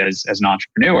ledge as an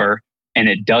entrepreneur and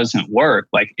it doesn't work,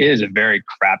 like it is a very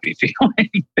crappy feeling.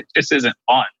 It just isn't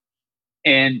fun.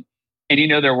 And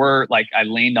there were like, I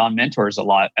leaned on mentors a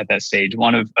lot at that stage.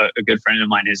 One of a good friend of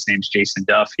mine, his name's Jason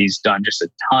Duff. He's done just a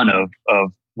ton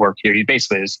of work here. He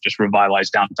basically has just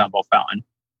revitalized downtown Bellefontaine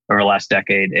over the last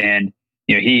decade. And,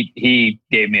 he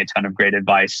gave me a ton of great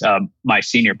advice. My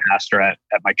senior pastor at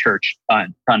my church,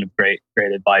 ton of great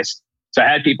advice. So I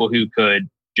had people who could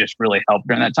just really help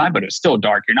during that time, but it was still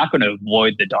dark. You're not going to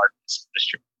avoid the darkness.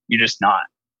 You're just not.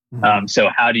 Mm-hmm. So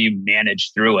how do you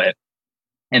manage through it?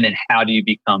 And then how do you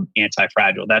become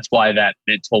anti-fragile? That's why that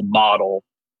mental model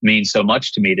means so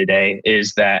much to me today,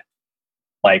 is that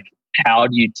like, how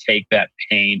do you take that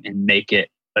pain and make it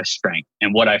a strength?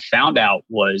 And what I found out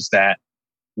was that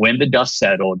when the dust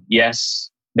settled, yes,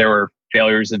 there were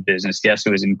failures of business. Yes,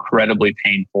 it was incredibly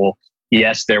painful.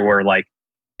 Yes, there were like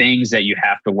things that you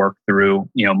have to work through,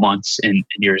 months and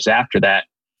years after that.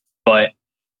 But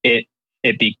it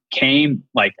became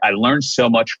like, I learned so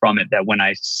much from it that when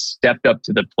I stepped up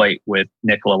to the plate with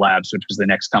Nikola Labs, which was the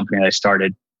next company I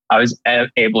started, I was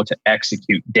able to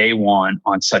execute day one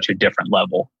on such a different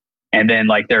level. And then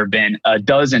like there have been a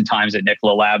dozen times at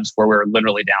Nikola Labs where we're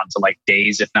literally down to like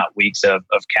days, if not weeks of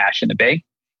cash in the bank.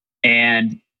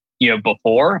 And,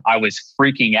 before I was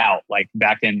freaking out, like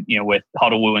back in, with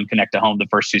Huddle Woo and Connect to Home, the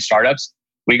first two startups,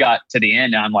 we got to the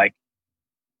end and I'm like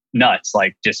nuts,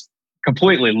 like just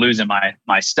completely losing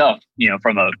my stuff,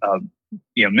 from a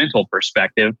mental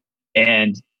perspective.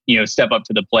 And, step up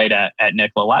to the plate at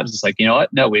Nikola Labs. It's like, you know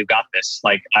what? No, we've got this.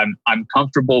 Like I'm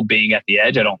comfortable being at the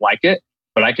edge. I don't like it,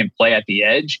 but I can play at the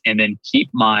edge and then keep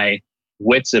my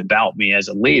wits about me as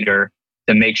a leader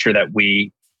to make sure that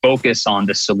we focus on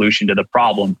the solution to the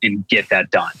problem and get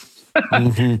that done.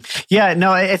 Mm-hmm. Yeah,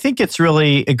 no, I think it's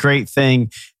really a great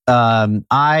thing.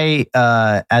 I,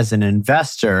 as an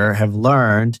investor, have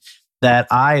learned that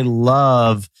I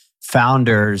love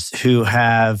founders who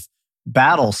have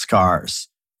battle scars,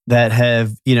 that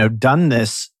have, done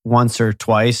this once or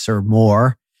twice or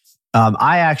more.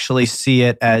 I actually see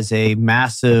it as a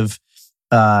massive,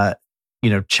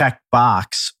 check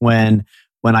box when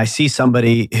I see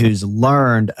somebody who's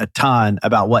learned a ton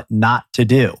about what not to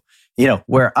do.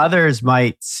 Where others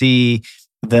might see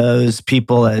those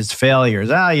people as failures.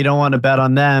 You don't want to bet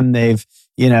on them. They've,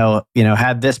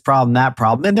 had this problem, that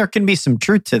problem. And there can be some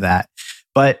truth to that.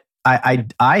 But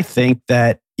I think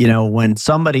that, when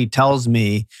somebody tells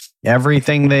me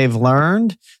everything they've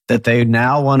learned that they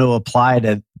now want to apply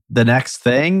to the next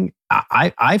thing,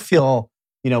 I feel,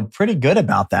 pretty good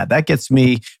about that. That gets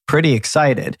me pretty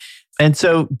excited. And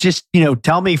so just,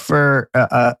 tell me for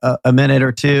a minute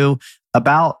or two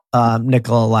about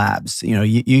Nikola Labs.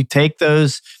 You take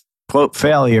those quote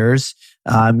failures,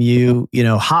 you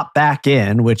hop back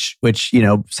in, which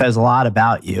says a lot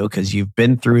about you because you've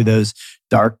been through those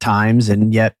dark times,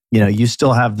 and yet you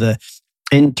still have the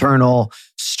internal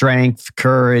strength,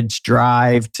 courage,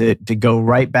 drive to go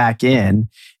right back in,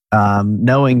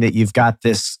 knowing that you've got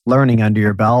this learning under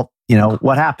your belt.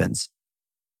 What happens?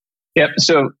 Yep.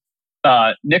 So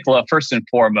Nikola, first and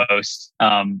foremost,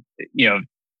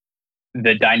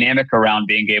 the dynamic around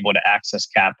being able to access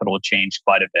capital changed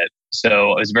quite a bit.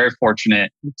 So I was very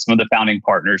fortunate. Some of the founding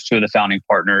partners, two of the founding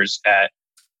partners at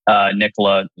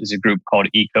Nikola, is a group called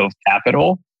Ecove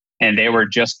Capital, and they were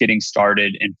just getting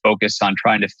started and focused on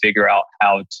trying to figure out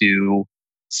how to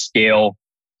scale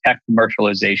tech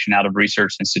commercialization out of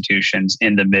research institutions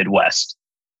in the Midwest.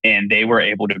 And they were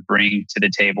able to bring to the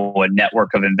table a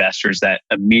network of investors that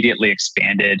immediately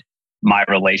expanded my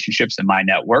relationships and my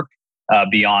network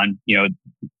beyond,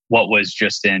 what was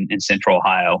just in Central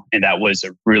Ohio. And that was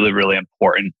a really, really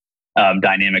important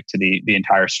dynamic to the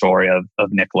entire story of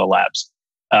Nikola Labs.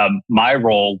 My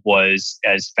role was,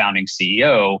 as founding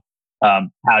CEO,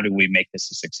 how do we make this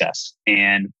a success?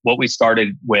 And what we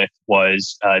started with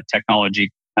was technology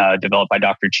developed by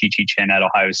Dr. Chi-Chi Chen at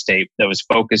Ohio State that was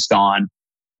focused on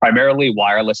primarily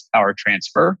wireless power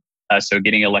transfer. So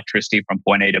getting electricity from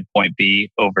point A to point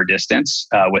B over distance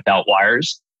without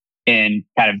wires, and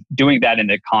kind of doing that in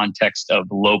the context of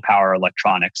low power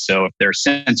electronics. So if there are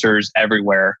sensors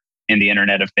everywhere in the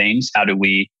Internet of Things, how do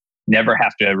we never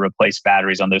have to replace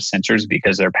batteries on those sensors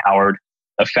because they're powered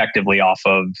effectively off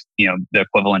of the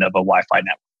equivalent of a Wi-Fi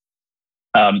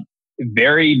network?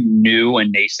 Very new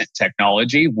and nascent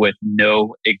technology with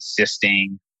no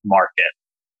existing market.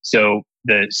 So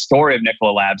the story of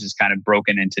Nikola Labs is kind of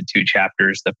broken into two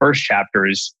chapters. The first chapter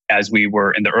is as we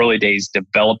were in the early days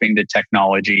developing the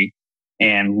technology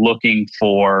and looking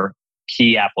for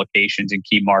key applications and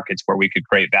key markets where we could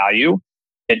create value.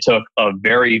 It took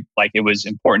it was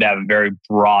important to have a very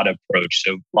broad approach.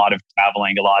 So a lot of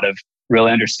traveling, a lot of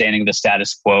really understanding the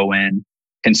status quo in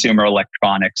consumer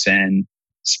electronics and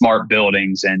smart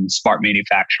buildings and smart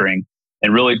manufacturing,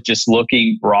 and really just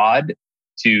looking broad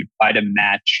to try to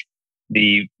match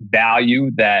the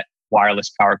value that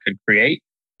wireless power could create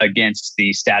against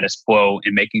the status quo,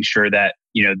 and making sure that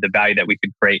the value that we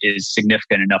could create is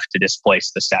significant enough to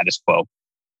displace the status quo.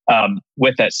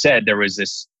 With that said, there was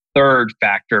this third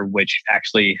factor, which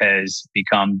actually has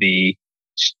become the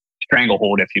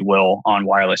stranglehold, if you will, on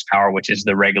wireless power, which is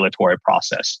the regulatory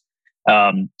process.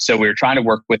 So we were trying to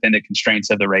work within the constraints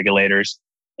of the regulators,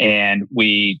 and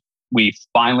we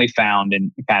finally found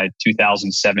in kind of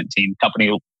 2017,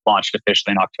 company launched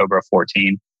officially in October of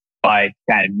 14. By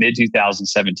kind of mid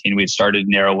 2017, we had started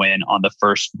to narrow in on the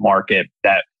first market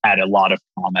that had a lot of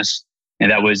promise,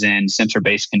 and that was in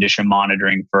sensor-based condition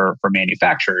monitoring for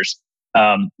manufacturers.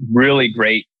 Really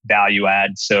great value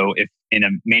add. So if in a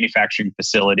manufacturing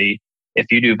facility, if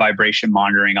you do vibration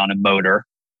monitoring on a motor,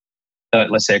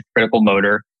 let's say a critical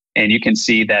motor, and you can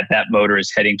see that motor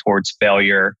is heading towards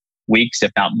failure weeks,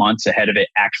 if not months ahead of it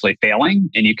actually failing,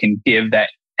 and you can give that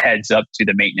heads up to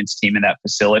the maintenance team in that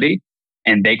facility,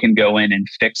 and they can go in and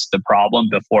fix the problem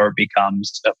before it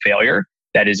becomes a failure.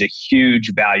 That is a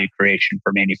huge value creation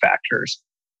for manufacturers.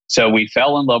 So we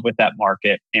fell in love with that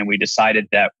market and we decided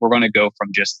that we're going to go from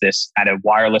just this kind of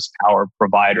wireless power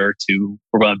provider to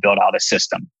we're going to build out a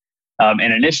system.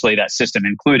 And initially that system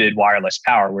included wireless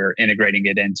power. We were integrating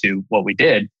it into what we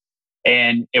did.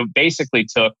 And it basically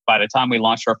took, by the time we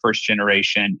launched our first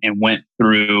generation and went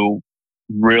through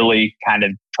really kind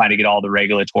of trying to get all the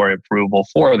regulatory approval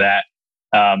for that,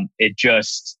 the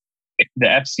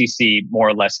FCC more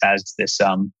or less has this,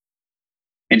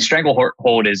 and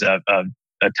stranglehold is a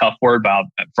tough word, but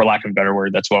for lack of a better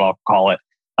word, that's what I'll call it,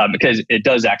 because it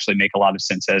does actually make a lot of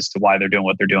sense as to why they're doing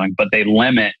what they're doing. But they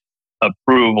limit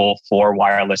approval for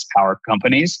wireless power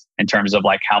companies in terms of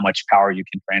like how much power you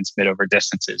can transmit over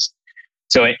distances.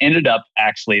 So it ended up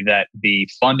actually that the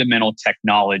fundamental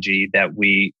technology that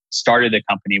we started the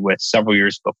company with several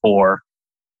years before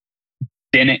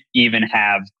didn't even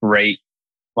have great,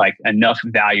 like enough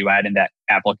value add in that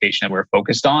application that we're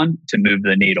focused on to move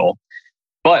the needle.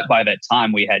 But by that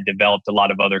time, we had developed a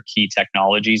lot of other key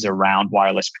technologies around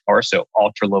wireless power. So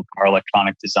ultra low power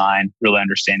electronic design, really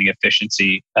understanding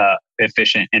efficiency,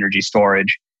 efficient energy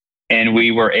storage. And we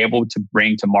were able to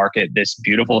bring to market this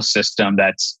beautiful system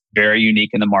that's very unique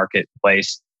in the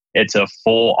marketplace. It's a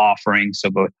full offering.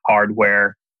 So both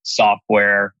hardware,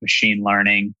 software, machine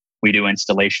learning. We do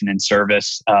installation and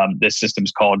service. This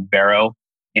system's called Vero.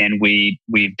 And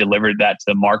we've delivered that to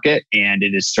the market, and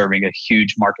it is serving a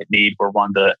huge market need. We're one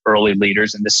of the early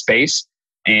leaders in this space,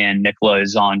 and Nikola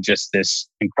is on just this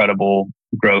incredible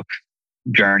growth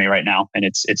journey right now, and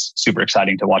it's super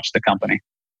exciting to watch the company.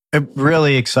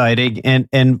 Really exciting,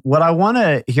 and what I want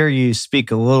to hear you speak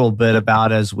a little bit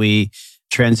about as we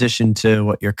transition to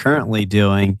what you're currently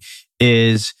doing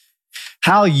is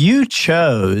how you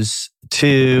chose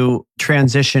to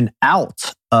transition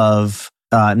out of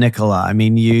Nikola. I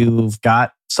mean, you've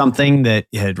got something that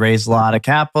had raised a lot of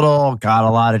capital, got a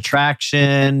lot of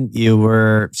traction. You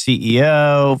were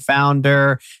CEO,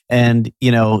 founder, and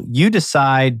you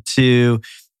decide to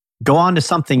go on to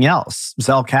something else,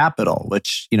 Zell Capital,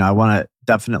 which I want to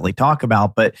definitely talk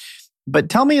about. But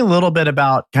tell me a little bit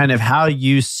about kind of how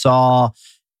you saw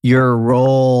your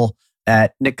role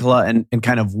at Nikola and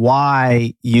kind of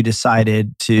why you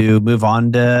decided to move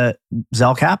on to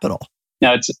Zell Capital.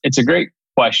 Now, it's a great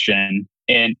question,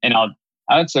 and I'll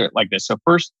answer it like this. So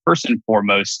first and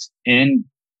foremost, in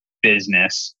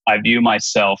business, I view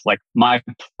myself like my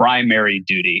primary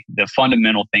duty. The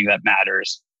fundamental thing that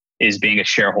matters is being a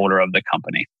shareholder of the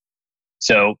company.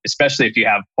 So especially if you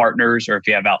have partners or if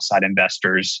you have outside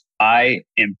investors, I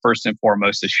am first and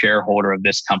foremost a shareholder of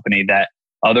this company that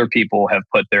other people have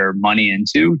put their money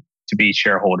into to be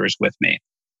shareholders with me.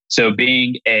 So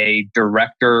being a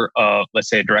director of, let's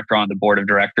say a director on the board of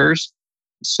directors,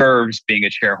 serves being a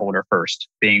shareholder first.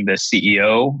 Being the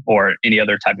CEO or any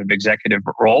other type of executive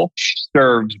role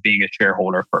serves being a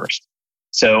shareholder first.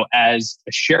 So as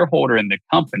a shareholder in the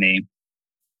company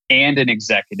and an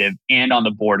executive and on the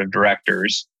board of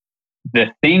directors,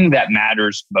 the thing that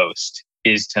matters most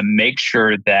is to make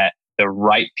sure that the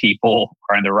right people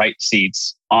are in the right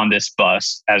seats on this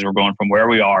bus as we're going from where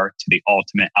we are to the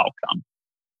ultimate outcome.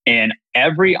 And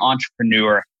every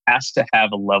entrepreneur has to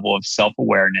have a level of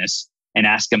self-awareness and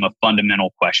ask him a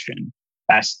fundamental question.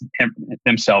 Ask him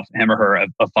or her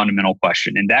a fundamental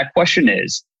question. And that question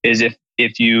is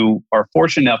if you are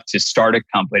fortunate enough to start a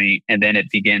company and then it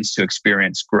begins to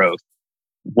experience growth,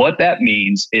 what that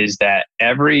means is that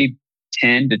every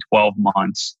 10 to 12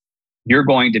 months, you're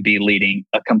going to be leading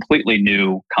a completely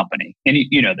new company. And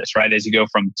you know this, right? As you go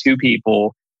from 2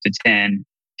 people to 10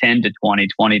 to 20,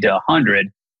 20 to 100,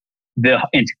 the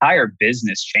entire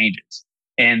business changes.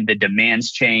 And the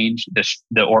demands change,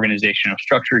 the organizational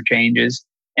structure changes,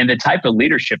 and the type of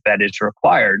leadership that is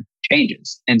required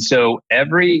changes. And so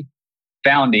every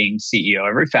founding CEO,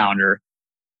 every founder,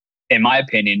 in my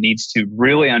opinion, needs to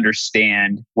really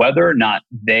understand whether or not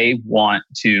they want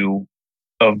to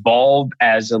evolve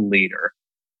as a leader,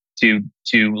 to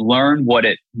learn what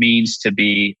it means to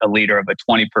be a leader of a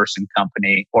 20-person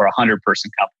company or a 100-person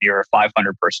company or a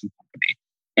 500-person company.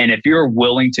 And if you're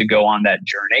willing to go on that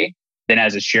journey, then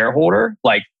as a shareholder,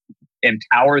 like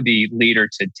empower the leader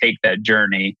to take that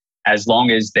journey as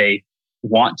long as they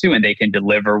want to and they can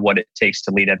deliver what it takes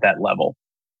to lead at that level.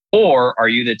 Or are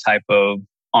you the type of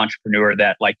entrepreneur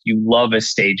that like you love a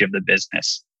stage of the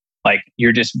business? Like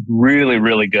you're just really,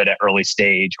 really good at early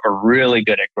stage or really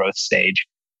good at growth stage.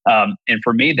 And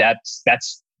for me,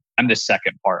 that's I'm the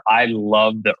second part. I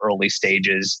love the early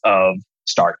stages of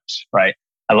startups, right?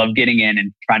 I love getting in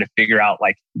and trying to figure out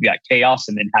like you got chaos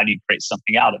and then how do you create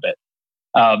something out of it?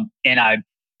 And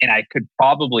I could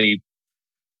probably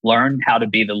learn how to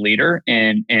be the leader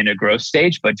in a growth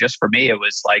stage. But just for me, it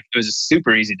was a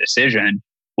super easy decision,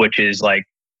 which is like,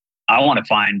 I want to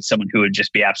find someone who would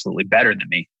just be absolutely better than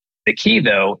me. The key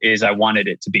though, is I wanted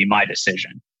it to be my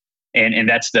decision. And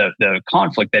that's the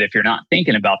conflict, that if you're not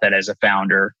thinking about that as a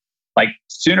founder, like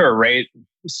sooner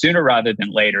rather than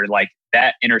later, like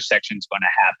that intersection is going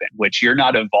to happen, which you're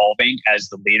not evolving as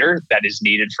the leader that is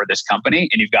needed for this company.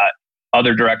 And you've got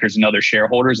other directors and other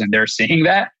shareholders, and they're seeing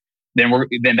that.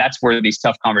 Then that's where these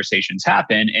tough conversations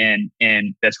happen.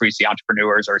 And that's where you see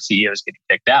entrepreneurs or CEOs getting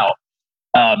kicked out.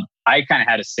 I kind of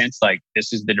had a sense like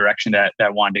this is the direction that I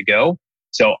wanted to go.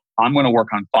 So I'm going to work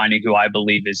on finding who I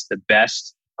believe is the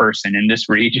best person in this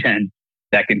region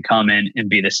that can come in and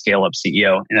be the scale-up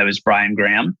CEO. And that was Brian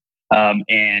Graham.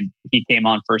 And he came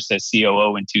on first as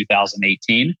COO in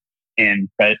 2018 and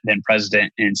then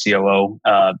president and COO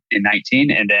in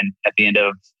 19. And then at the end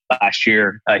of last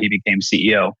year, he became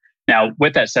CEO. Now,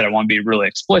 with that said, I want to be really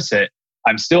explicit.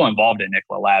 I'm still involved in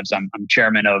Nikola Labs. I'm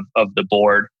chairman of the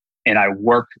board, and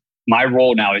my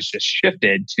role now has just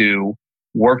shifted to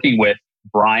working with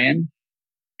Brian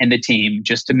and the team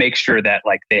just to make sure that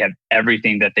like they have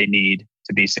everything that they need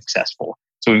to be successful.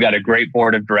 So we've got a great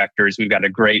board of directors. We've got a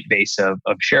great base of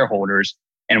shareholders,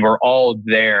 and we're all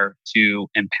there to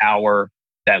empower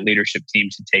that leadership team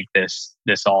to take this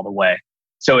all the way.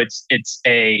 So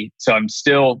I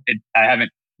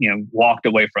haven't walked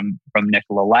away from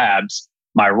Nikola Labs.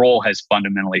 My role has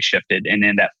fundamentally shifted, and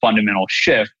in that fundamental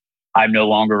shift, I'm no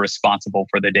longer responsible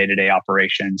for the day-to-day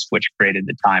operations, which created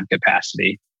the time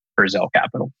capacity for Zell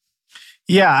Capital.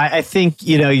 Yeah, I think,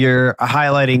 you're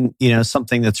highlighting,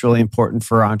 something that's really important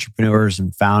for entrepreneurs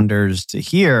and founders to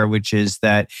hear, which is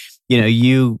that,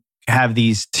 you have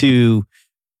these two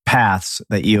paths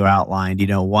that you outlined.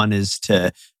 One is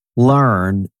to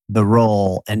learn the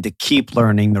role and to keep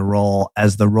learning the role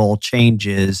as the role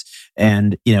changes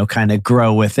and, kind of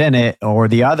grow within it. Or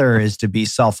the other is to be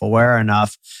self-aware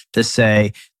enough to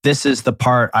say, this is the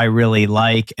part I really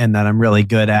like and that I'm really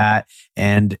good at.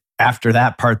 And after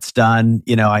that part's done,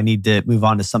 I need to move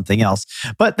on to something else.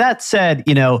 But that said,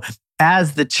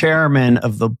 as the chairman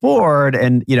of the board,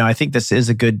 and, I think this is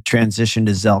a good transition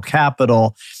to Zell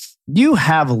Capital, you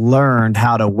have learned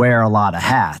how to wear a lot of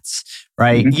hats,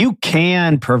 right? Mm-hmm. You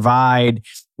can provide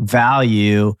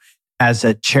value as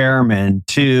a chairman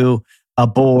to a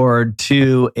board,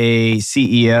 to a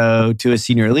CEO, to a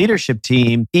senior leadership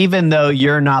team, even though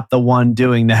you're not the one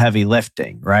doing the heavy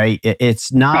lifting, right?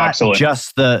 It's not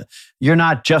you're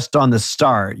not just on the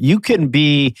start. You can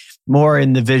be more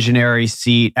in the visionary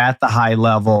seat at the high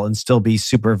level and still be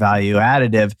super value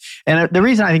additive. And the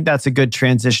reason I think that's a good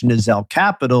transition to Zell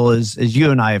Capital is, as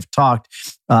you and I have talked,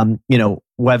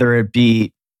 whether it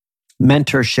be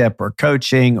mentorship or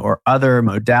coaching or other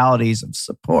modalities of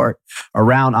support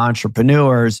around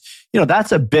entrepreneurs,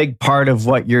 that's a big part of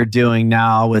what you're doing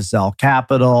now with Zell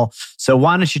Capital. So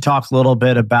why don't you talk a little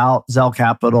bit about Zell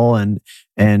Capital and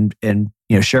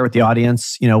share with the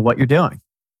audience, what you're doing?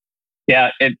 Yeah,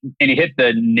 and you hit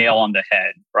the nail on the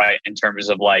head, right? In terms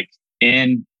of like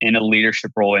in a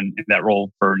leadership role, in that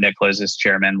role for Nicholas as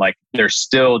chairman, like there's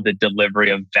still the delivery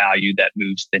of value that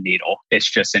moves the needle. It's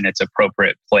just in its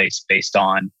appropriate place based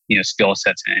on skill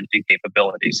sets and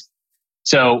capabilities.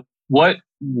 So what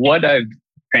I've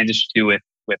transitioned to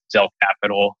with Zell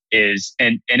Capital is,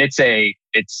 and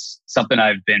it's something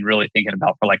I've been really thinking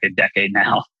about for like a decade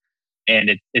now,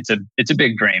 and it's a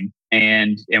big dream.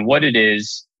 And what it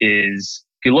is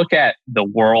if you look at the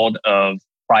world of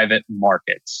private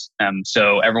markets.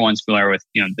 So everyone's familiar with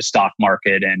the stock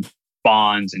market and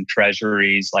bonds and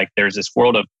treasuries. Like there's this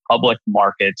world of public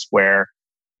markets where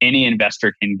any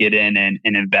investor can get in and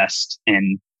invest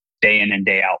in and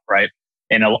day out, right?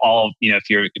 And if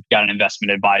you've got an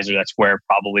investment advisor, that's where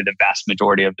probably the vast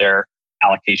majority of their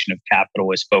allocation of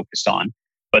capital is focused on.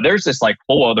 But there's this like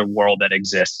whole other world that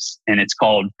exists, and it's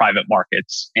called private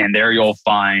markets. And there you'll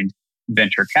find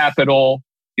venture capital,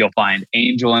 you'll find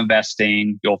angel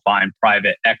investing, you'll find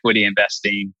private equity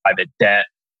investing, private debt.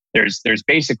 There's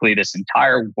basically this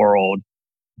entire world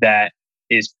that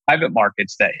is private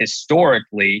markets that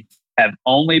historically have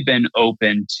only been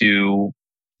open to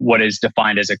what is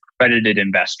defined as accredited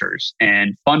investors.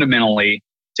 And fundamentally,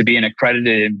 to be an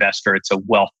accredited investor, it's a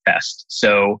wealth test.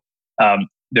 So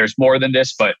there's more than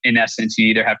this, but in essence, you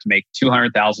either have to make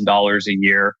 $200,000 a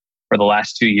year for the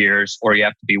last 2 years, or you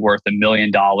have to be worth $1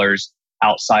 million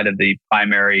outside of the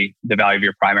value of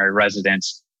your primary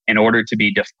residence in order to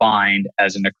be defined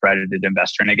as an accredited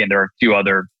investor. And again, there are a few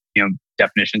other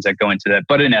definitions that go into that,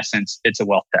 but in essence, it's a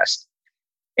wealth test.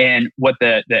 And what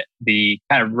the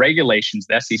kind of regulations,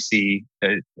 the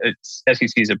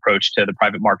SEC's approach to the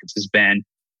private markets has been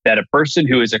that a person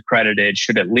who is accredited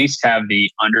should at least have the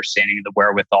understanding and the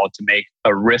wherewithal to make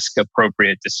a risk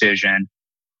appropriate decision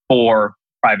for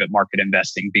private market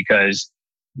investing. Because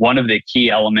one of the key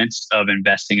elements of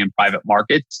investing in private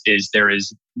markets is there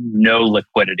is no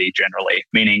liquidity generally,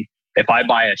 meaning if I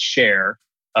buy a share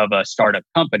of a startup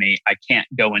company, I can't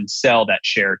go and sell that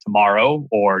share tomorrow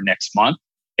or next month.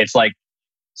 It's like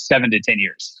 7 to 10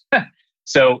 years.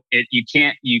 So you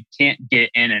can't get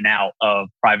in and out of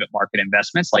private market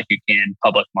investments like you can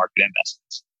public market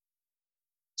investments.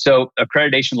 So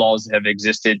accreditation laws have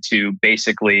existed to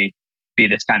basically be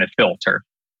this kind of filter.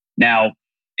 Now,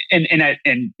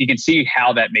 and you can see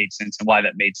how that made sense and why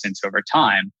that made sense over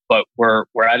time. But we're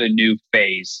at a new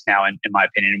phase now, in my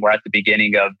opinion. We're at the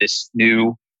beginning of this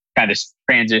new kind of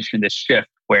transition, this shift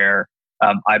where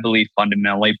I believe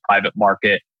fundamentally private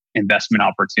market investment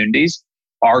opportunities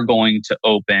are going to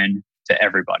open to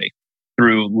everybody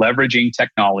through leveraging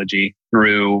technology,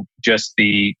 through just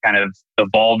the kind of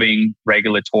evolving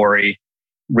regulatory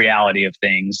reality of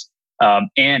things.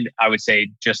 And I would say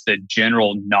just the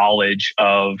general knowledge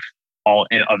of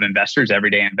investors,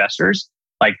 everyday investors.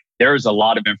 Like there's a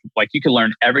lot of like you can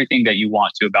learn everything that you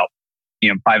want to about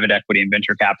private equity and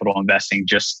venture capital investing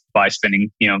just by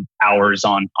spending hours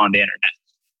on the internet.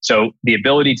 So the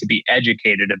ability to be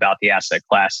educated about the asset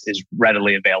class is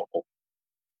readily available.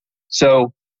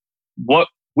 So what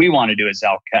we want to do at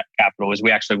Zell Capital is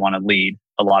we actually want to lead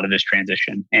a lot of this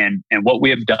transition. And what we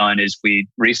have done is we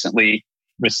recently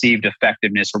received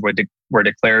effectiveness, or were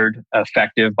declared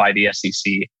effective by the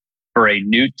SEC for a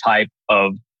new type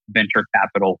of venture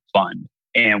capital fund.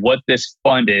 And what this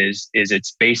fund is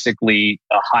it's basically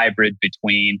a hybrid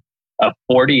between a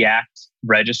 40 Act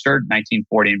registered,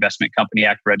 1940 Investment Company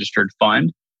Act registered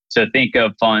fund. So think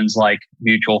of funds like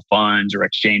mutual funds or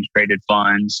exchange traded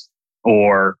funds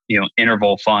or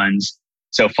interval funds.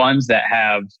 So funds that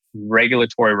have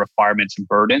regulatory requirements and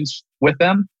burdens with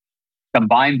them.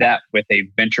 Combine that with a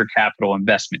venture capital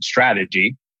investment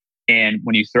strategy. And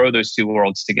when you throw those two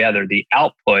worlds together, the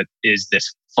output is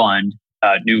this fund,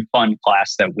 new fund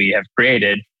class that we have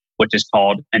created, which is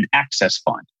called an access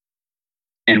fund.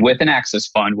 And with an access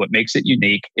fund, what makes it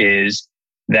unique is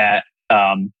that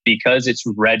because it's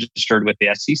registered with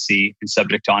the SEC and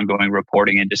subject to ongoing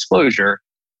reporting and disclosure,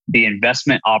 the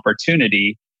investment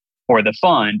opportunity for the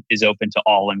fund is open to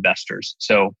all investors.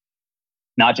 So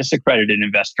not just accredited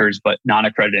investors, but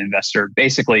non-accredited investor.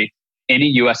 Basically, any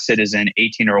U.S. citizen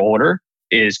 18 or older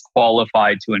is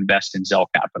qualified to invest in Zell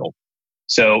Capital.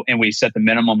 So, and we set the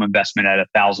minimum investment at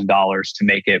 $1,000 to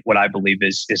make it what I believe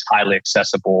is highly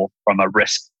accessible from a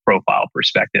risk profile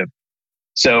perspective.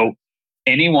 So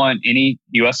any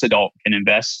U.S. adult can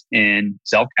invest in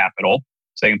Zell Capital.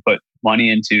 So they can put money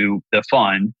into the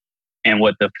fund. And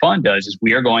what the fund does is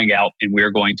we are going out and we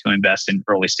are going to invest in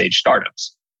early stage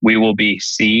startups. We will be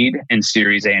seed and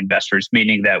Series A investors,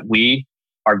 meaning that we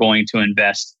are going to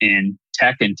invest in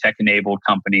tech and tech-enabled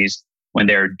companies when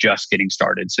they're just getting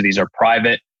started. So these are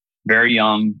private, very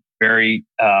young, very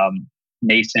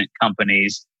nascent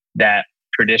companies that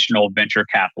traditional venture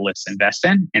capitalists invest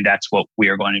in. And that's what we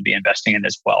are going to be investing in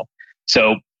as well.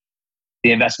 So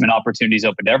the investment opportunity is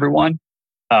open to everyone.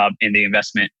 And the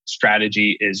investment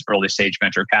strategy is early stage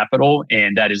venture capital.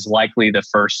 And that is likely the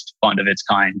first fund of its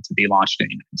kind to be launched in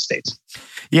the United States.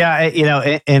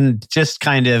 Yeah, and just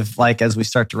kind of like as we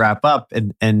start to wrap up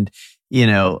and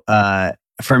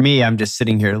for me, I'm just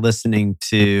sitting here listening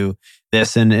to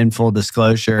this, and in full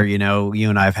disclosure, you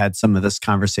and I have had some of this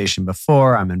conversation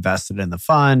before. I'm invested in the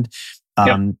fund.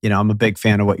 I'm a big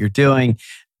fan of what you're doing.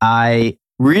 I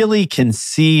really can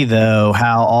see though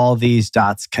how all these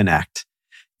dots connect.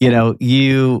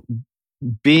 You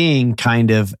being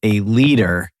kind of a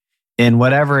leader in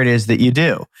whatever it is that you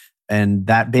do, and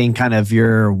that being kind of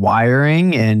your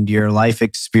wiring and your life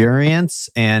experience,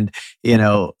 and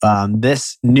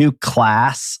this new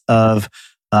class of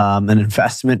an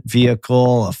investment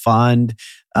vehicle, a fund,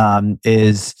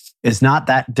 is not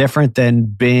that different than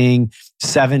being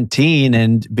 17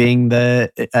 and being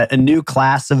a new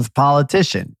class of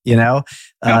politician.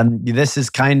 This is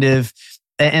kind of.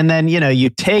 And then, you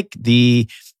take the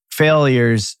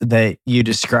failures that you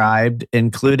described,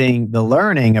 including the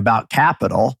learning about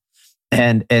capital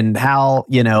and how,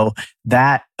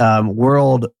 that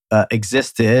world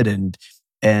existed and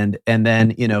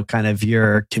then, kind of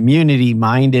your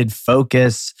community-minded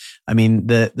focus. I mean,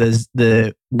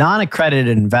 the non-accredited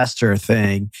investor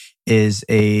thing is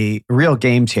a real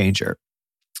game changer.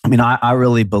 I mean, I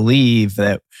really believe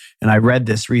that And I read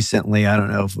this recently. I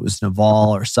don't know if it was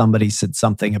Naval or somebody said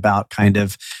something about kind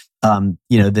of,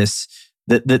 this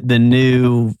the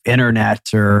new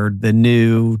internet or the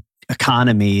new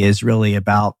economy is really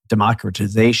about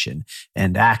democratization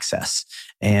and access,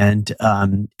 and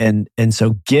so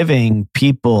giving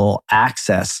people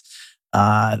access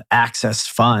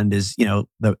fund is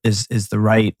is the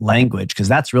right language, because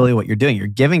that's really what you're doing. You're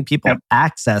giving people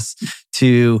access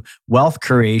to wealth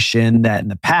creation that in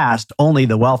the past only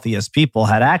the wealthiest people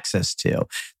had access to.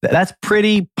 That's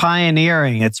pretty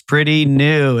pioneering. It's pretty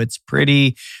new. It's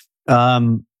pretty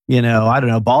ballsy.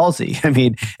 I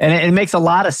mean, and it makes a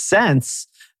lot of sense,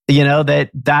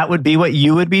 that would be what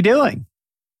you would be doing.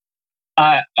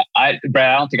 Brad, I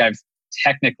don't think I've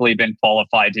technically been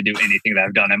qualified to do anything that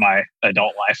I've done in my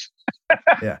adult life.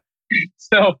 Yeah.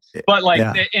 So, but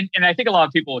and I think a lot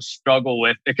of people struggle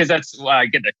with, because that's why I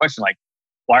get the question,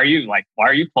 why are you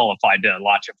qualified to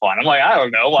launch a fund? I'm like, I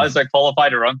don't know. Why was I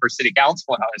qualified to run for city council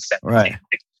when I was 17? Right.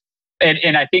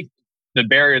 And I think the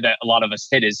barrier that a lot of us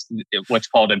hit is what's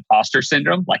called imposter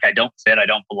syndrome. Like, I don't fit, I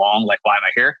don't belong. Like, why am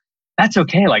I here? That's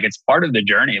okay. Like, it's part of the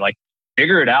journey. Like,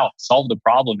 figure it out, solve the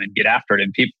problem, and get after it.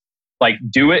 And people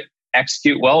do it,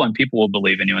 execute well, and people will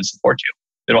believe in you and support you.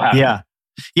 It'll happen. Yeah.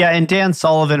 Yeah. And Dan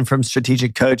Sullivan from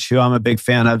Strategic Coach, who I'm a big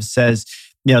fan of, says,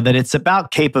 that it's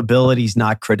about capabilities,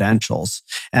 not credentials.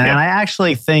 And I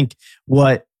actually think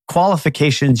what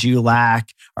qualifications you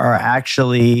lack are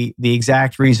actually the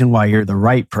exact reason why you're the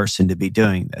right person to be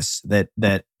doing this.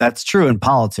 That's true in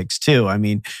politics too. I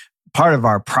mean, part of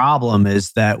our problem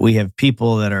is that we have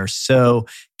people that are so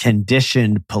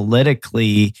conditioned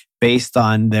politically based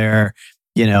on their,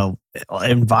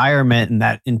 environment and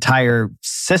that entire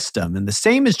system. And the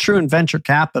same is true in venture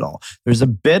capital. There's a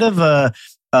bit of a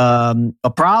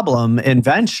problem in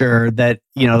venture that,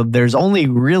 there's only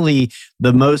really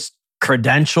the most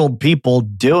credentialed people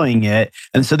doing it.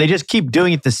 And so they just keep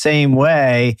doing it the same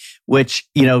way, which,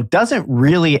 doesn't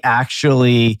really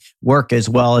actually work as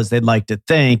well as they'd like to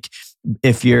think.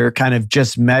 If you're kind of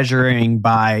just measuring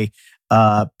by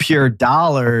pure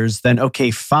dollars, then okay,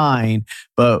 fine.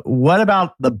 But what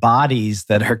about the bodies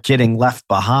that are getting left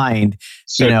behind?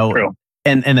 True.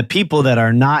 And the people that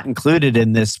are not included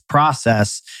in this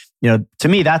process? To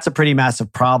me, that's a pretty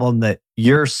massive problem that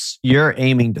you're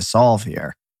aiming to solve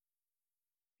here.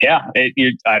 Yeah,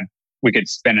 we could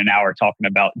spend an hour talking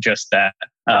about just that,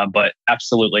 but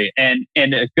absolutely. And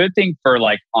a good thing for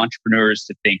entrepreneurs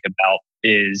to think about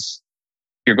is,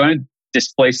 you're going to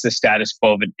displace the status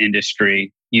quo of an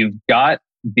industry. You've got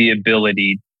the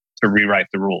ability to rewrite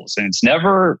the rules, and it's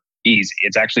never easy.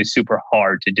 It's actually super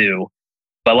hard to do.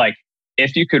 But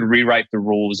if you could rewrite the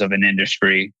rules of an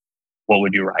industry, what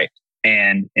would you write?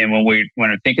 And when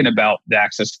we're thinking about the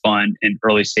Access Fund and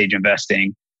early stage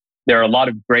investing, there are a lot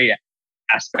of great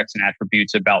aspects and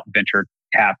attributes about venture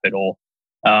capital,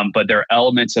 but there are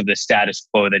elements of the status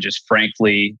quo that just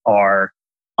frankly are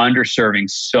underserving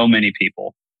so many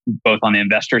people, both on the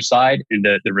investor side and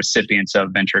the recipients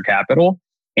of venture capital,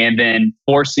 and then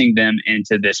forcing them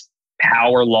into this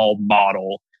power law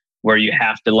model where you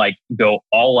have to go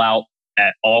all out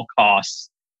at all costs.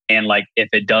 And if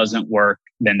it doesn't work,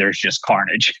 then there's just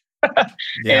carnage.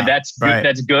 And that's good. Right.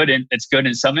 That's good. And it's good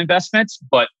in some investments,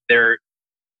 but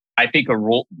I think a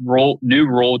new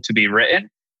rule to be written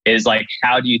is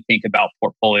how do you think about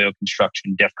portfolio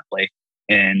construction differently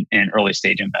in early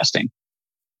stage investing?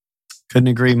 Couldn't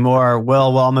agree more.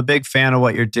 Well, I'm a big fan of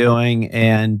what you're doing,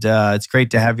 and it's great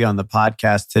to have you on the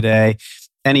podcast today.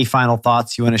 Any final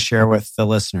thoughts you want to share with the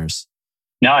listeners?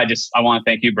 No, I want to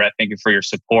thank you, Brett. Thank you for your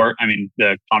support. I mean,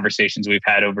 the conversations we've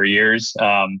had over years,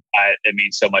 it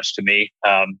means so much to me.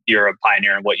 You're a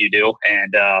pioneer in what you do,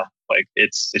 and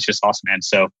it's just awesome, man.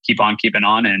 So keep on keeping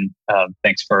on, and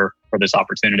thanks for this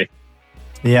opportunity.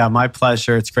 Yeah, my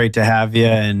pleasure. It's great to have you,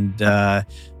 and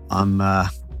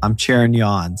I'm cheering you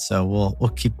on. So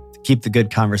we'll keep the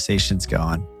good conversations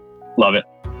going. Love it.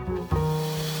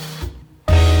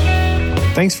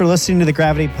 Thanks for listening to the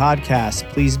Gravity Podcast.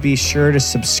 Please be sure to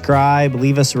subscribe,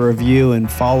 leave us a review, and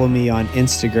follow me on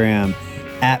Instagram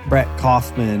at Brett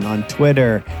Kaufman, on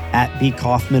Twitter at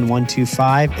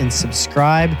bkaufman125, and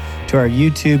subscribe to our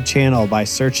YouTube channel by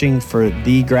searching for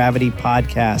The Gravity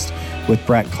Podcast with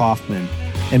Brett Kaufman.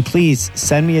 And please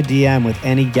send me a DM with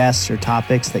any guests or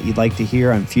topics that you'd like to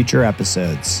hear on future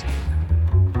episodes.